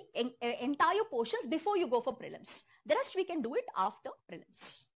of the entire portions before you go for prelims. The rest we can do it after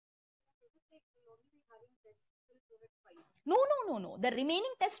prelims. No. The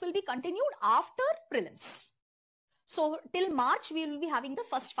remaining tests will be continued after prelims. So till March, we will be having the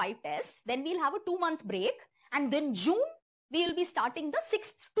first 5 tests. Then we'll have a 2-month break. And then June, we will be starting the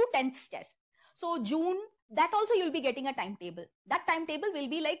 6th to 10th test. So June, that also you'll be getting a timetable. That timetable will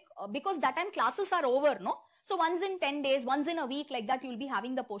be like, because that time classes are over, no? So once in 10 days, once in a week, like that, you'll be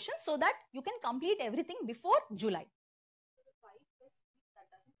having the portion so that you can complete everything before July. So the 5 tests, that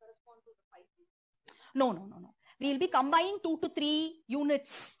doesn't correspond to the 5 weeks? No. We will be combining 2 to 3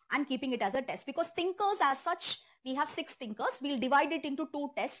 units and keeping it as a test, because thinkers as such, we have 6 thinkers. We'll divide it into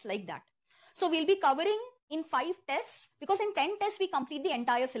 2 tests like that. So we'll be covering in 5 tests, because in 10 tests, we complete the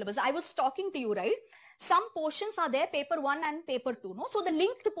entire syllabus. I was talking to you, right? Some portions are there, paper 1 and paper 2, no? So the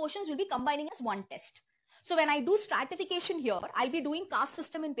linked portions will be combining as 1 test. So when I do stratification here, I'll be doing caste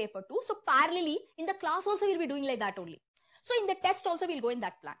system in paper 2. So parallelly, in the class also, we'll be doing like that only. So in the test also, we'll go in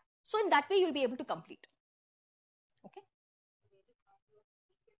that plan. So in that way, you'll be able to complete. Okay.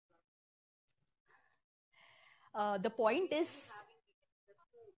 The point is,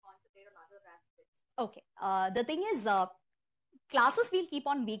 okay. The thing is, classes will keep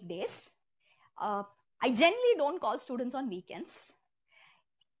on weekdays. I generally don't call students on weekends.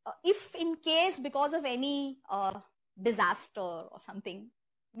 If in case because of any disaster or something,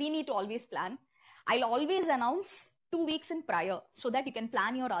 we need to always plan. I'll always announce 2 weeks in prior so that you can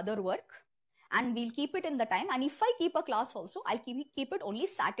plan your other work, and we'll keep it in the time. And if I keep a class also, I'll keep it only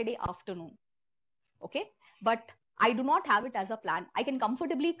Saturday afternoon. Okay. But I do not have it as a plan. I can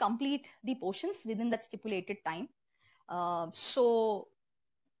comfortably complete the portions within that stipulated time. So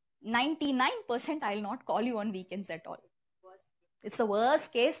 99% I'll not call you on weekends at all. It's the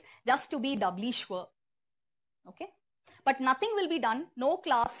worst case, just to be doubly sure. Okay. But nothing will be done. No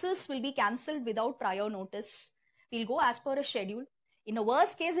classes will be cancelled without prior notice. We'll go as per a schedule. In a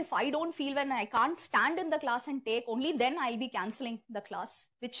worst case, if I don't feel when I can't stand in the class and take, only then I'll be cancelling the class,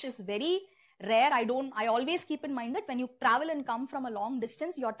 which is very rare. I always keep in mind that when you travel and come from a long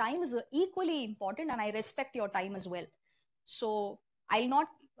distance, your time is equally important, and I respect your time as well. So I'll not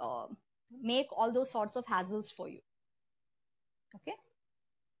make all those sorts of hassles for you. Okay?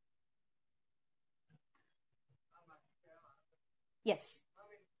 Yes.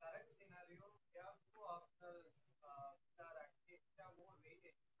 In current scenario, we have two officers that are actually have more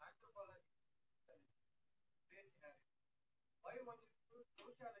weightage. Anthropology today's scenario. Why want you to do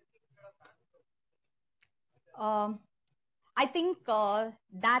sociology instead of anthropology? I think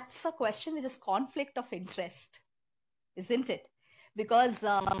that's a question which is conflict of interest, isn't it? Because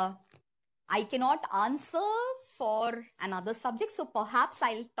I cannot answer for another subject, so perhaps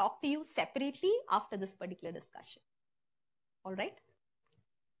I'll talk to you separately after this particular discussion. All right?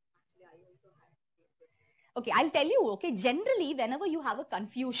 Okay, I'll tell you, okay, generally, whenever you have a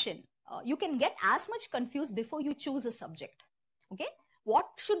confusion, you can get as much confused before you choose a subject. Okay? What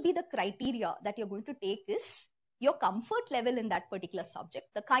should be the criteria that you're going to take is your comfort level in that particular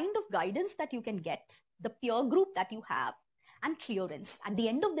subject, the kind of guidance that you can get, the peer group that you have, and clearance. At the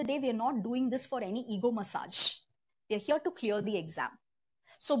end of the day, we are not doing this for any ego massage. We are here to clear the exam.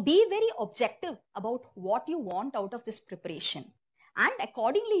 So be very objective about what you want out of this preparation. And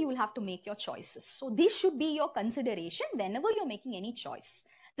accordingly, you will have to make your choices. So this should be your consideration whenever you're making any choice.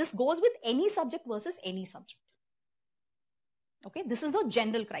 This goes with any subject versus any subject. Okay, this is the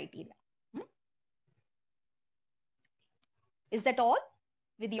general criteria. Is that all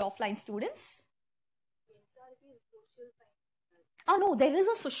with the offline students? Oh no, there is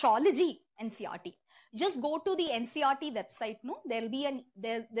a sociology NCRT. Just go to the NCRT website. No, there'll be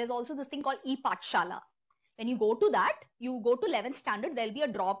there's also this thing called e-Pathshala. When you go to that, you go to 11th standard, there'll be a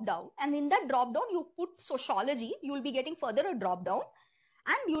drop down, and in that drop down, you put sociology. You will be getting further a drop down,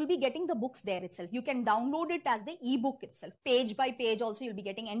 and you will be getting the books there itself. You can download it as the e-book itself, page by page. Also, you'll be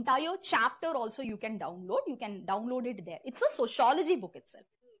getting entire chapter. Also, you can download. You can download it there. It's a sociology book itself.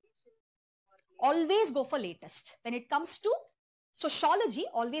 Always go for latest. When it comes to sociology,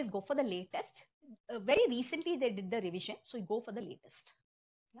 always go for the latest. Very recently, they did the revision, so you go for the latest.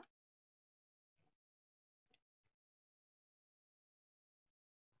 Yeah.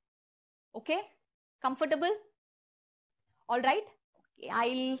 Okay, comfortable? All right.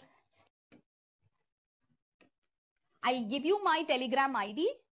 Okay, I'll give you my Telegram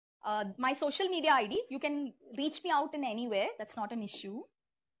ID, my social media ID. You can reach me out in anywhere. That's not an issue.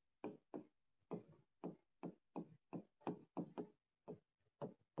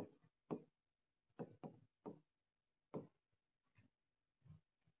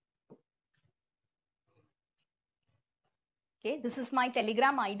 Okay, this is my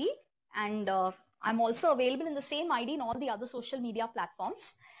Telegram ID, and I'm also available in the same ID in all the other social media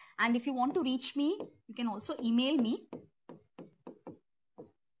platforms. And if you want to reach me, you can also email me.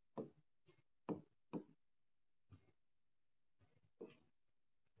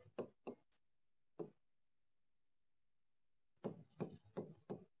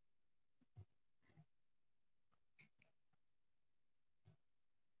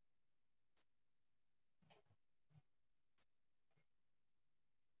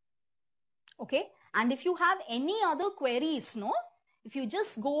 Okay, and if you have any other queries, no, if you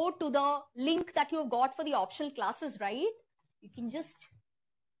just go to the link that you've got for the optional classes, right, you can just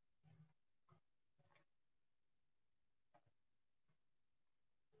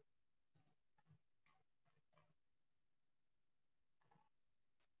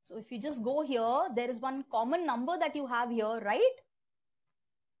so if you just go here, there is one common number that you have here, right?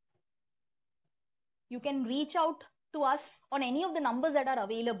 You can reach out to us on any of the numbers that are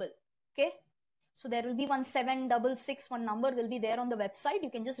available. Okay, so there will be 1766, one number will be there on the website. You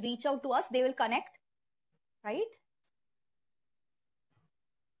can just reach out to us, they will connect, right?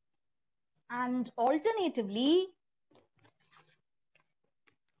 And alternatively,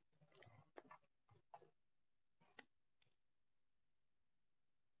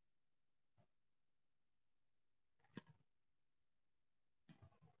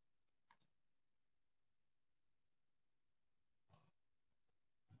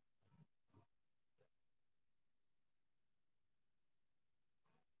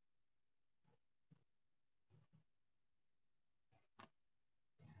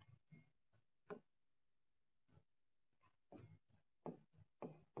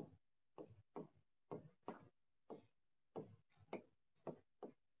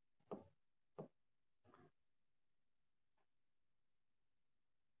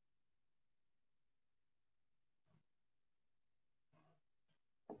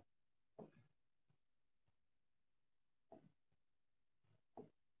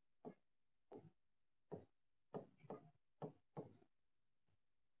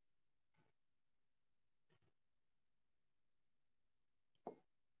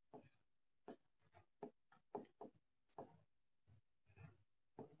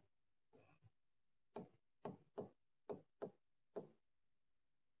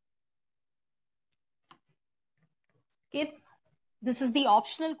 Okay, this is the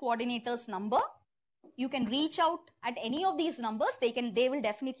optional coordinator's number. You can reach out at any of these numbers. They will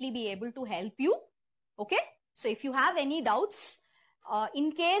definitely be able to help you. Okay, so if you have any doubts,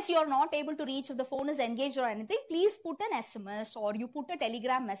 in case you're not able to reach, if the phone is engaged or anything, please put an SMS or you put a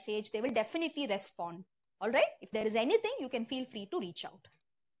telegram message. They will definitely respond. All right, if there is anything, you can feel free to reach out.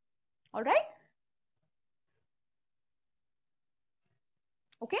 All right.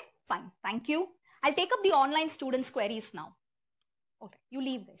 Okay, fine. Thank you. I'll take up the online students' queries now. Okay, you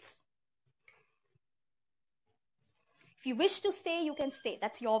leave this. If you wish to stay, you can stay.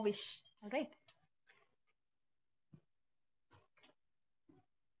 That's your wish. All right.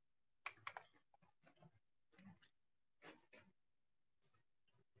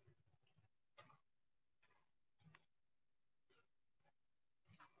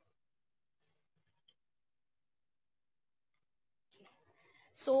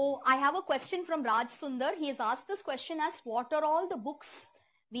 So I have a question from Raj Sundar. He has asked this question as, what are all the books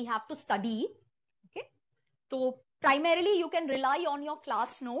we have to study? Okay. So primarily you can rely on your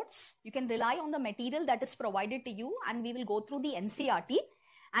class notes. You can rely on the material that is provided to you, and we will go through the NCERT.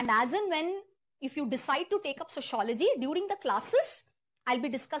 And as and when, if you decide to take up sociology during the classes, I'll be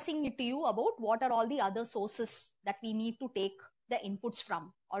discussing it to you about what are all the other sources that we need to take the inputs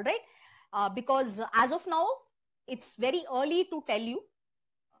from. All right. Because as of now, it's very early to tell you.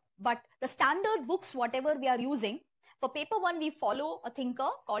 But the standard books, whatever we are using, for paper 1, we follow a thinker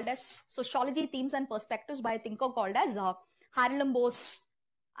called as Sociology Themes and Perspectives by a thinker called as Harlem Bose,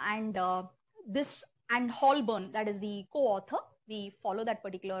 and and Holborn, that is the co-author. We follow that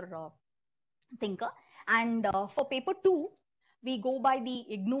particular thinker. And for paper 2, we go by the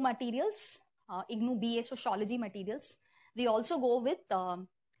IGNU materials, IGNU BA Sociology materials. We also go with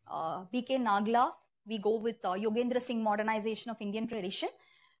B.K. Nagla. We go with Yogendra Singh, Modernization of Indian Tradition.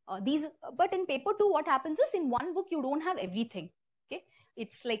 But in paper 2, what happens is, in one book you don't have everything. Okay,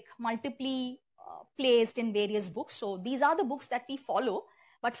 it's like multiply placed in various books. So these are the books that we follow.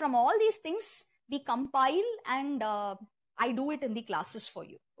 But from all these things, we compile and I do it in the classes for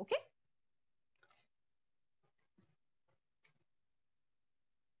you. Okay.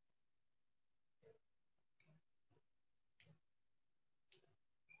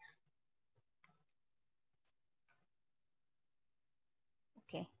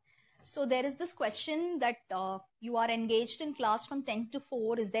 Okay. So there is this question that you are engaged in class from 10 to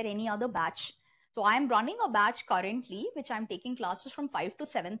 4. Is there any other batch? So I am running a batch currently, which I'm taking classes from 5 to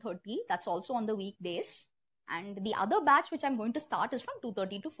 7:30. That's also on the weekdays. And the other batch, which I'm going to start, is from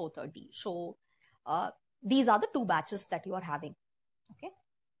 2:30 to 4:30. So these are the two batches that you are having. Okay.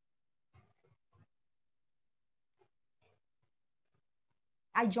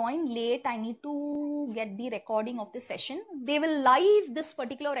 I joined late. I need to get the recording of the session. They will live this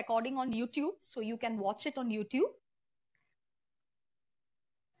particular recording on YouTube, so you can watch it on YouTube.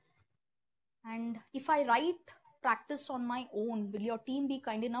 And if I write practice on my own, will your team be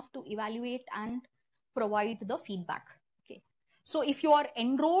kind enough to evaluate and provide the feedback? Okay. So if you are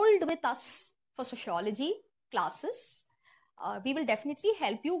enrolled with us for sociology classes, we will definitely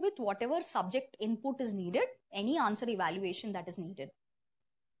help you with whatever subject input is needed, any answer evaluation that is needed.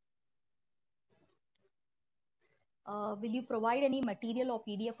 Will you provide any material or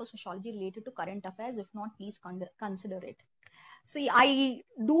PDF for sociology related to current affairs? If not, please consider it. See, I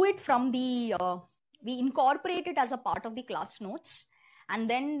do it from the, we incorporate it as a part of the class notes, and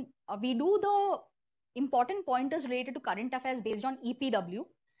then we do the important pointers related to current affairs based on EPW,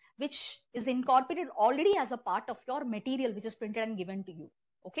 which is incorporated already as a part of your material, which is printed and given to you.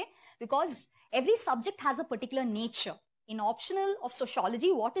 Okay, because every subject has a particular nature. In optional of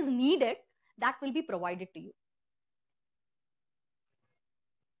sociology, what is needed, that will be provided to you.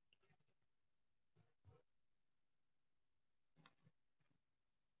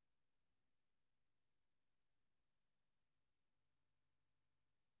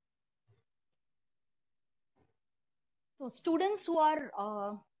 So students who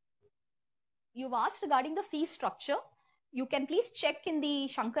are, you've asked regarding the fee structure, you can please check in the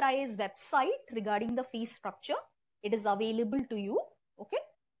Shankar IAS website regarding the fee structure. It is available to you. Okay.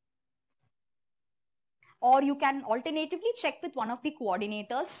 Or you can alternatively check with one of the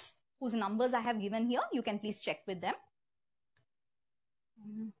coordinators whose numbers I have given here. You can please check with them.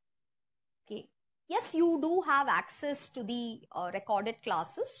 Okay. Yes, you do have access to the recorded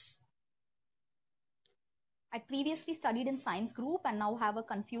classes. I previously studied in science group and now have a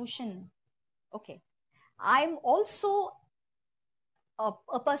confusion. Okay. I'm also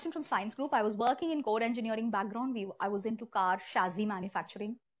a person from science group. I was working in core engineering background. I was into car chassis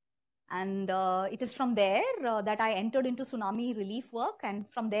manufacturing. And it is from there that I entered into tsunami relief work. And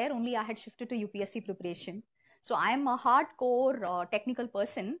from there only I had shifted to UPSC preparation. So I'm a hardcore technical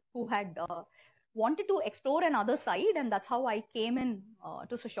person who had wanted to explore another side, and that's how I came in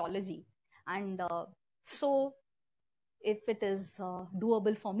to sociology. And so if it is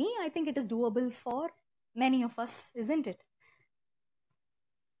doable for me, I think it is doable for many of us, isn't it?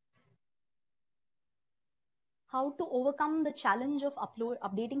 How to overcome the challenge of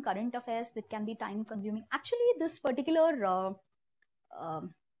updating current affairs that can be time consuming. Actually, this particular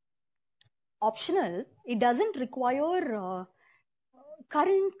optional, it doesn't require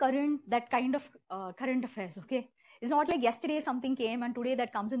current that kind of current affairs. Okay, it's not like yesterday something came and today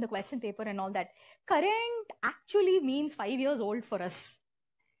that comes in the question paper and all that. Current actually means 5 years old for us.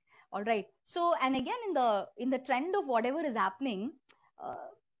 All right. So, and again, in the trend of whatever is happening,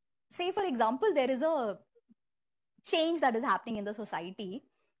 say for example, there is a change that is happening in the society.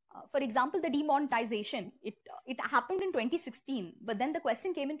 For example, the demonetization, it happened in 2016, but then the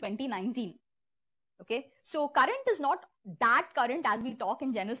question came in 2019. Okay, so current is not that current as we talk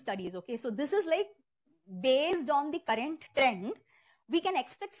in general studies. Okay, so this is like based on the current trend, we can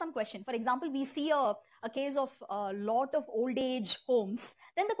expect some question. For example, we see a case of a lot of old age homes,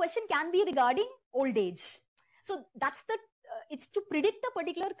 then the question can be regarding old age. So that's the, it's to predict a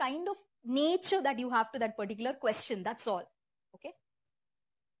particular kind of nature that you have to that particular question. That's all. Okay.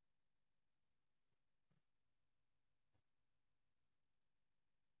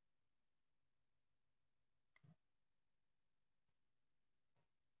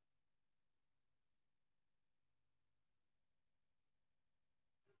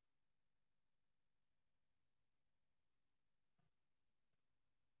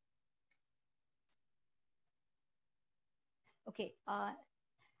 Okay.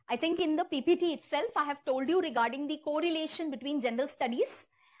 I think in the PPT itself, I have told you regarding the correlation between general studies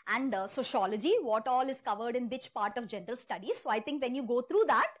and sociology, what all is covered in which part of general studies. So I think when you go through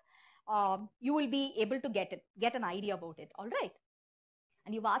that, you will be able to get an idea about it. All right.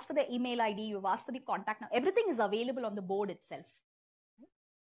 And you've asked for the email ID, you've asked for the contact. Now, everything is available on the board itself.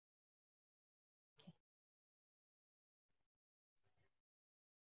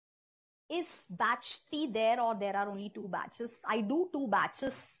 Is batch 3 there, or there are only 2 batches? I do 2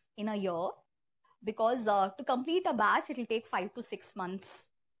 batches in a year because to complete a batch, it will take 5 to 6 months.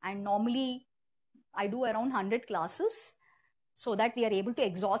 And normally I do around 100 classes so that we are able to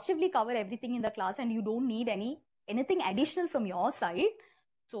exhaustively cover everything in the class and you don't need anything additional from your side.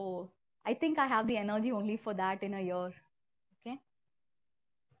 So I think I have the energy only for that in a year. Okay.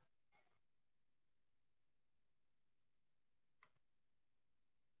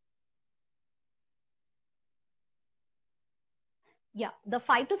 Yeah, the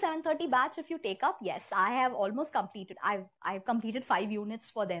 5 to 7:30 batch, if you take up, yes, I have almost completed. I've completed 5 units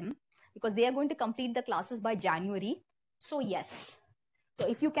for them because they are going to complete the classes by January. So yes, so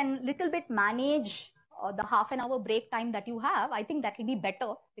if you can little bit manage the half an hour break time that you have, I think that will be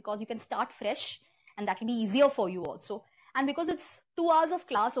better because you can start fresh and that will be easier for you also. And because it's 2 hours of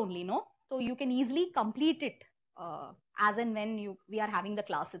class only, no, so you can easily complete it as and when we are having the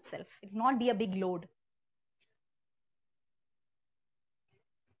class itself. It will not be a big load.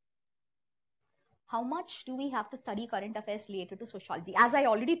 How much do we have to study current affairs related to sociology? As I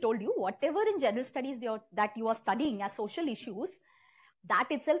already told you, whatever in general studies that you are studying as social issues, that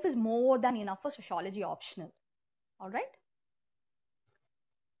itself is more than enough for sociology optional. All right.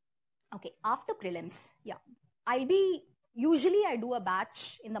 Okay. After prelims, yeah, usually I do a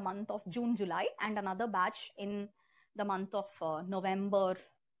batch in the month of June, July, and another batch in the month of November,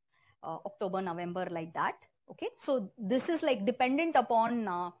 October, November, like that. Okay. So this is like dependent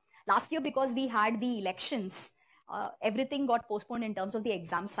upon last year because we had the elections. Everything got postponed in terms of the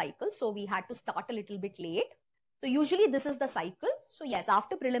exam cycle. So we had to start a little bit late. So usually this is the cycle. So yes,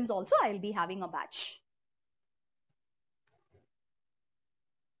 after prelims also, I will be having a batch.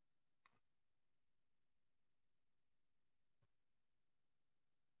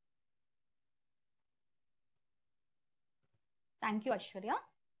 Thank you, Ashwarya.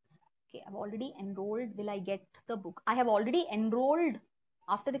 Okay, I've already enrolled. Will I get the book? I have already enrolled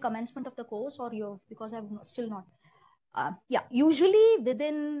after the commencement of the course, or because I've still not. Yeah, usually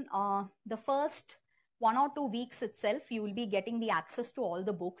within the first 1 or 2 weeks itself, you will be getting the access to all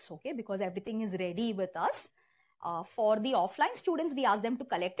the books, okay, because everything is ready with us. For the offline students, we ask them to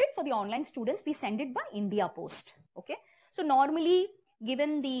collect it. For the online students, we send it by India Post, okay. So normally,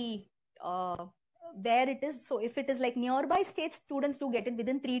 given the where it is, so if it is like nearby states, students do get it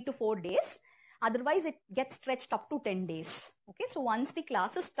within 3 to 4 days. Otherwise, it gets stretched up to 10 days. Okay, so once the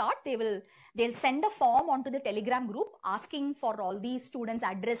classes start, they'll send a form onto the Telegram group asking for all these students'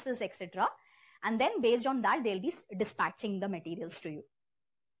 addresses, etc. And then based on that, they'll be dispatching the materials to you.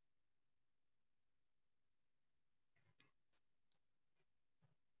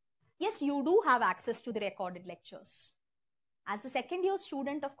 yes, you do have access to the recorded lectures. As a second year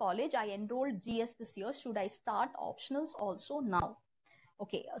student of college, I enrolled GS this year. Should I start optionals also now?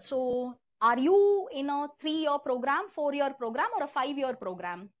 Okay, so are you in a 3-year program, 4-year program, or a 5-year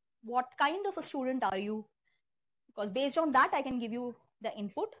program? What kind of a student are you? Because based on that, I can give you the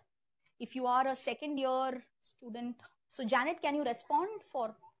input. If you are a second year student, so Janet, can you respond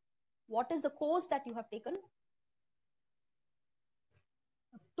for what is the course that you have taken?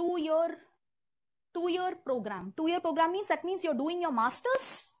 2-year program. 2-year program means that means you're doing your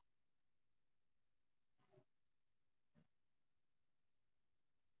master's.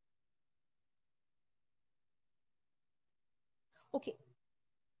 Okay.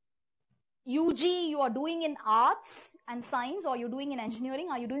 UG, you are doing in arts and science, or you're doing in engineering?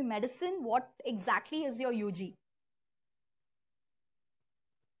 Are you doing medicine? What exactly is your UG?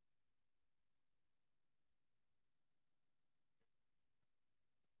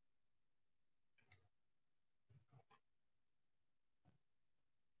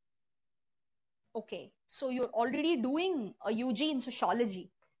 Okay, so you're already doing a UG in sociology.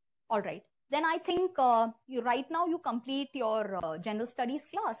 All right. Then I think you right now you complete your general studies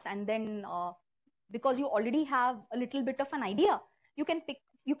class, and then because you already have a little bit of an idea, you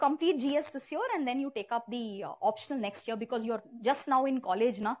complete GS this year, and then you take up the optional next year, because you're just now in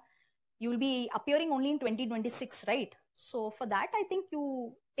college now. You will be appearing only in 2026, right? So for that, I think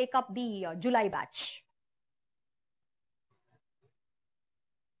you take up the July batch.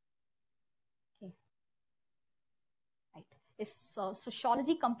 Okay. Right. Is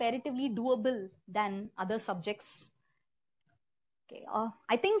sociology comparatively doable than other subjects? Okay.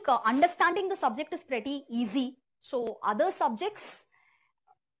 I think understanding the subject is pretty easy. So other subjects,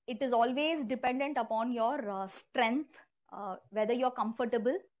 it is always dependent upon your strength, whether you're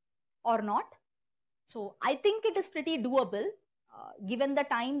comfortable or not. So I think it is pretty doable, given the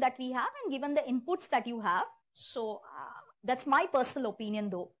time that we have and given the inputs that you have. So that's my personal opinion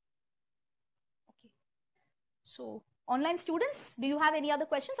though. Okay. So online students, do you have any other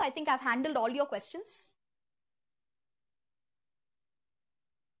questions? I think I've handled all your questions.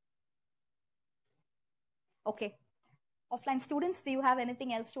 Okay. Offline students, do you have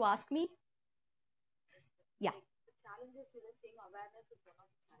anything else to ask me? Yeah. The challenges you were saying, awareness is one of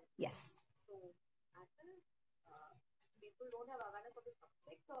the challenges. Yes. So, often people don't have awareness of the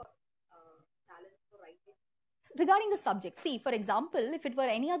subject or talent for writing. Regarding the subject, see, for example, if it were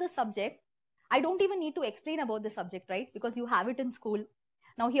any other subject, I don't even need to explain about the subject, right? Because you have it in school.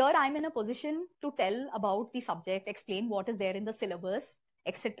 Now here I'm in a position to tell about the subject, explain what is there in the syllabus,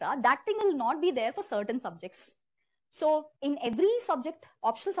 etc. That thing will not be there for certain subjects. So in every subject,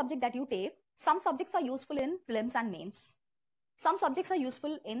 optional subject that you take, some subjects are useful in prelims and mains. Some subjects are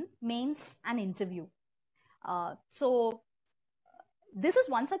useful in mains and interview. So this is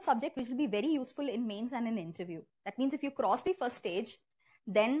one such subject which will be very useful in mains and in interview. That means if you cross the first stage,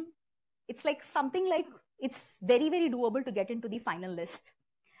 then it's like something like it's very, very doable to get into the final list.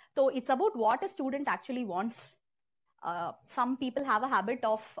 So it's about what a student actually wants. Some people have a habit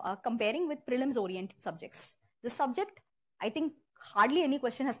of comparing with prelims oriented subjects. This subject, I think hardly any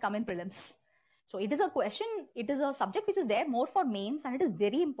question has come in prelims. So it is a question, it is a subject which is there more for mains, and it is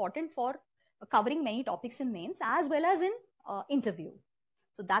very important for covering many topics in mains as well as in interview.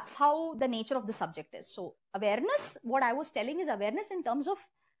 So that's how the nature of the subject is. So awareness, what I was telling is awareness in terms of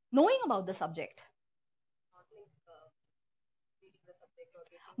knowing about the subject. Not like reading the subject or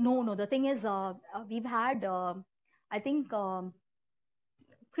getting. No, the thing is, we've had, I think,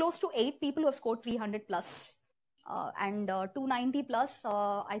 close to 8 people who have scored 300 plus. And 290 plus,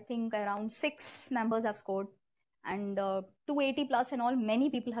 I think around 6 members have scored. And 280 plus and all, many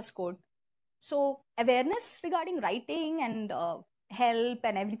people have scored. So awareness regarding writing and help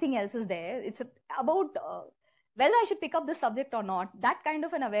and everything else is there. It's about whether I should pick up this subject or not. That kind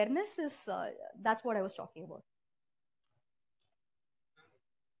of an awareness is, that's what I was talking about.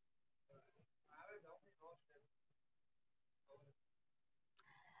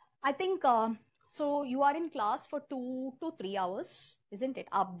 I think, so you are in class for 2 to 3 hours, isn't it?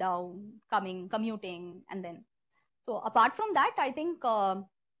 Up, down, coming, commuting, and then. So apart from that, I think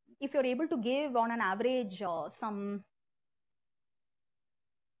if you're able to give on an average some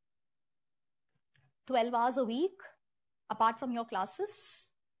 12 hours a week, apart from your classes,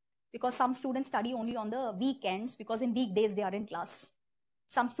 because some students study only on the weekends, because in weekdays they are in class.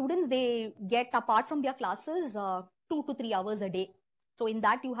 Some students, they get apart from their classes 2 to 3 hours a day. So in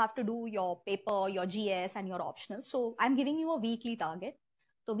that you have to do your paper, your GS and your optional. So I'm giving you a weekly target.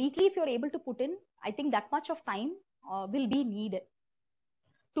 So weekly, if you're able to put in, I think that much of time will be needed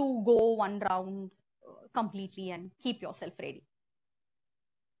to go one round completely and keep yourself ready.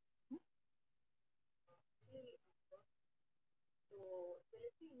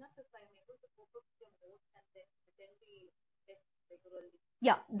 be enough if I'm able to cope up with your notes and then attend the test regularly.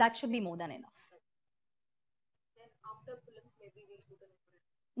 Yeah, that should be more than enough. Then after prelims, maybe we'll put an effort.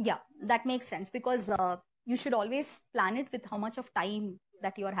 Yeah, that makes sense because you should always plan it with how much of time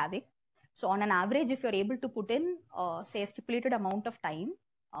that you are having. So on an average, if you're able to put in, say, a stipulated amount of time,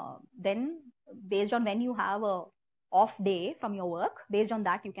 then based on when you have a off day from your work, based on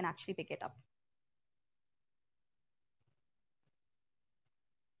that, you can actually pick it up.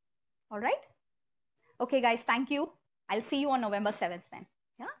 All right. Okay, guys, thank you. I'll see you on November 7th then.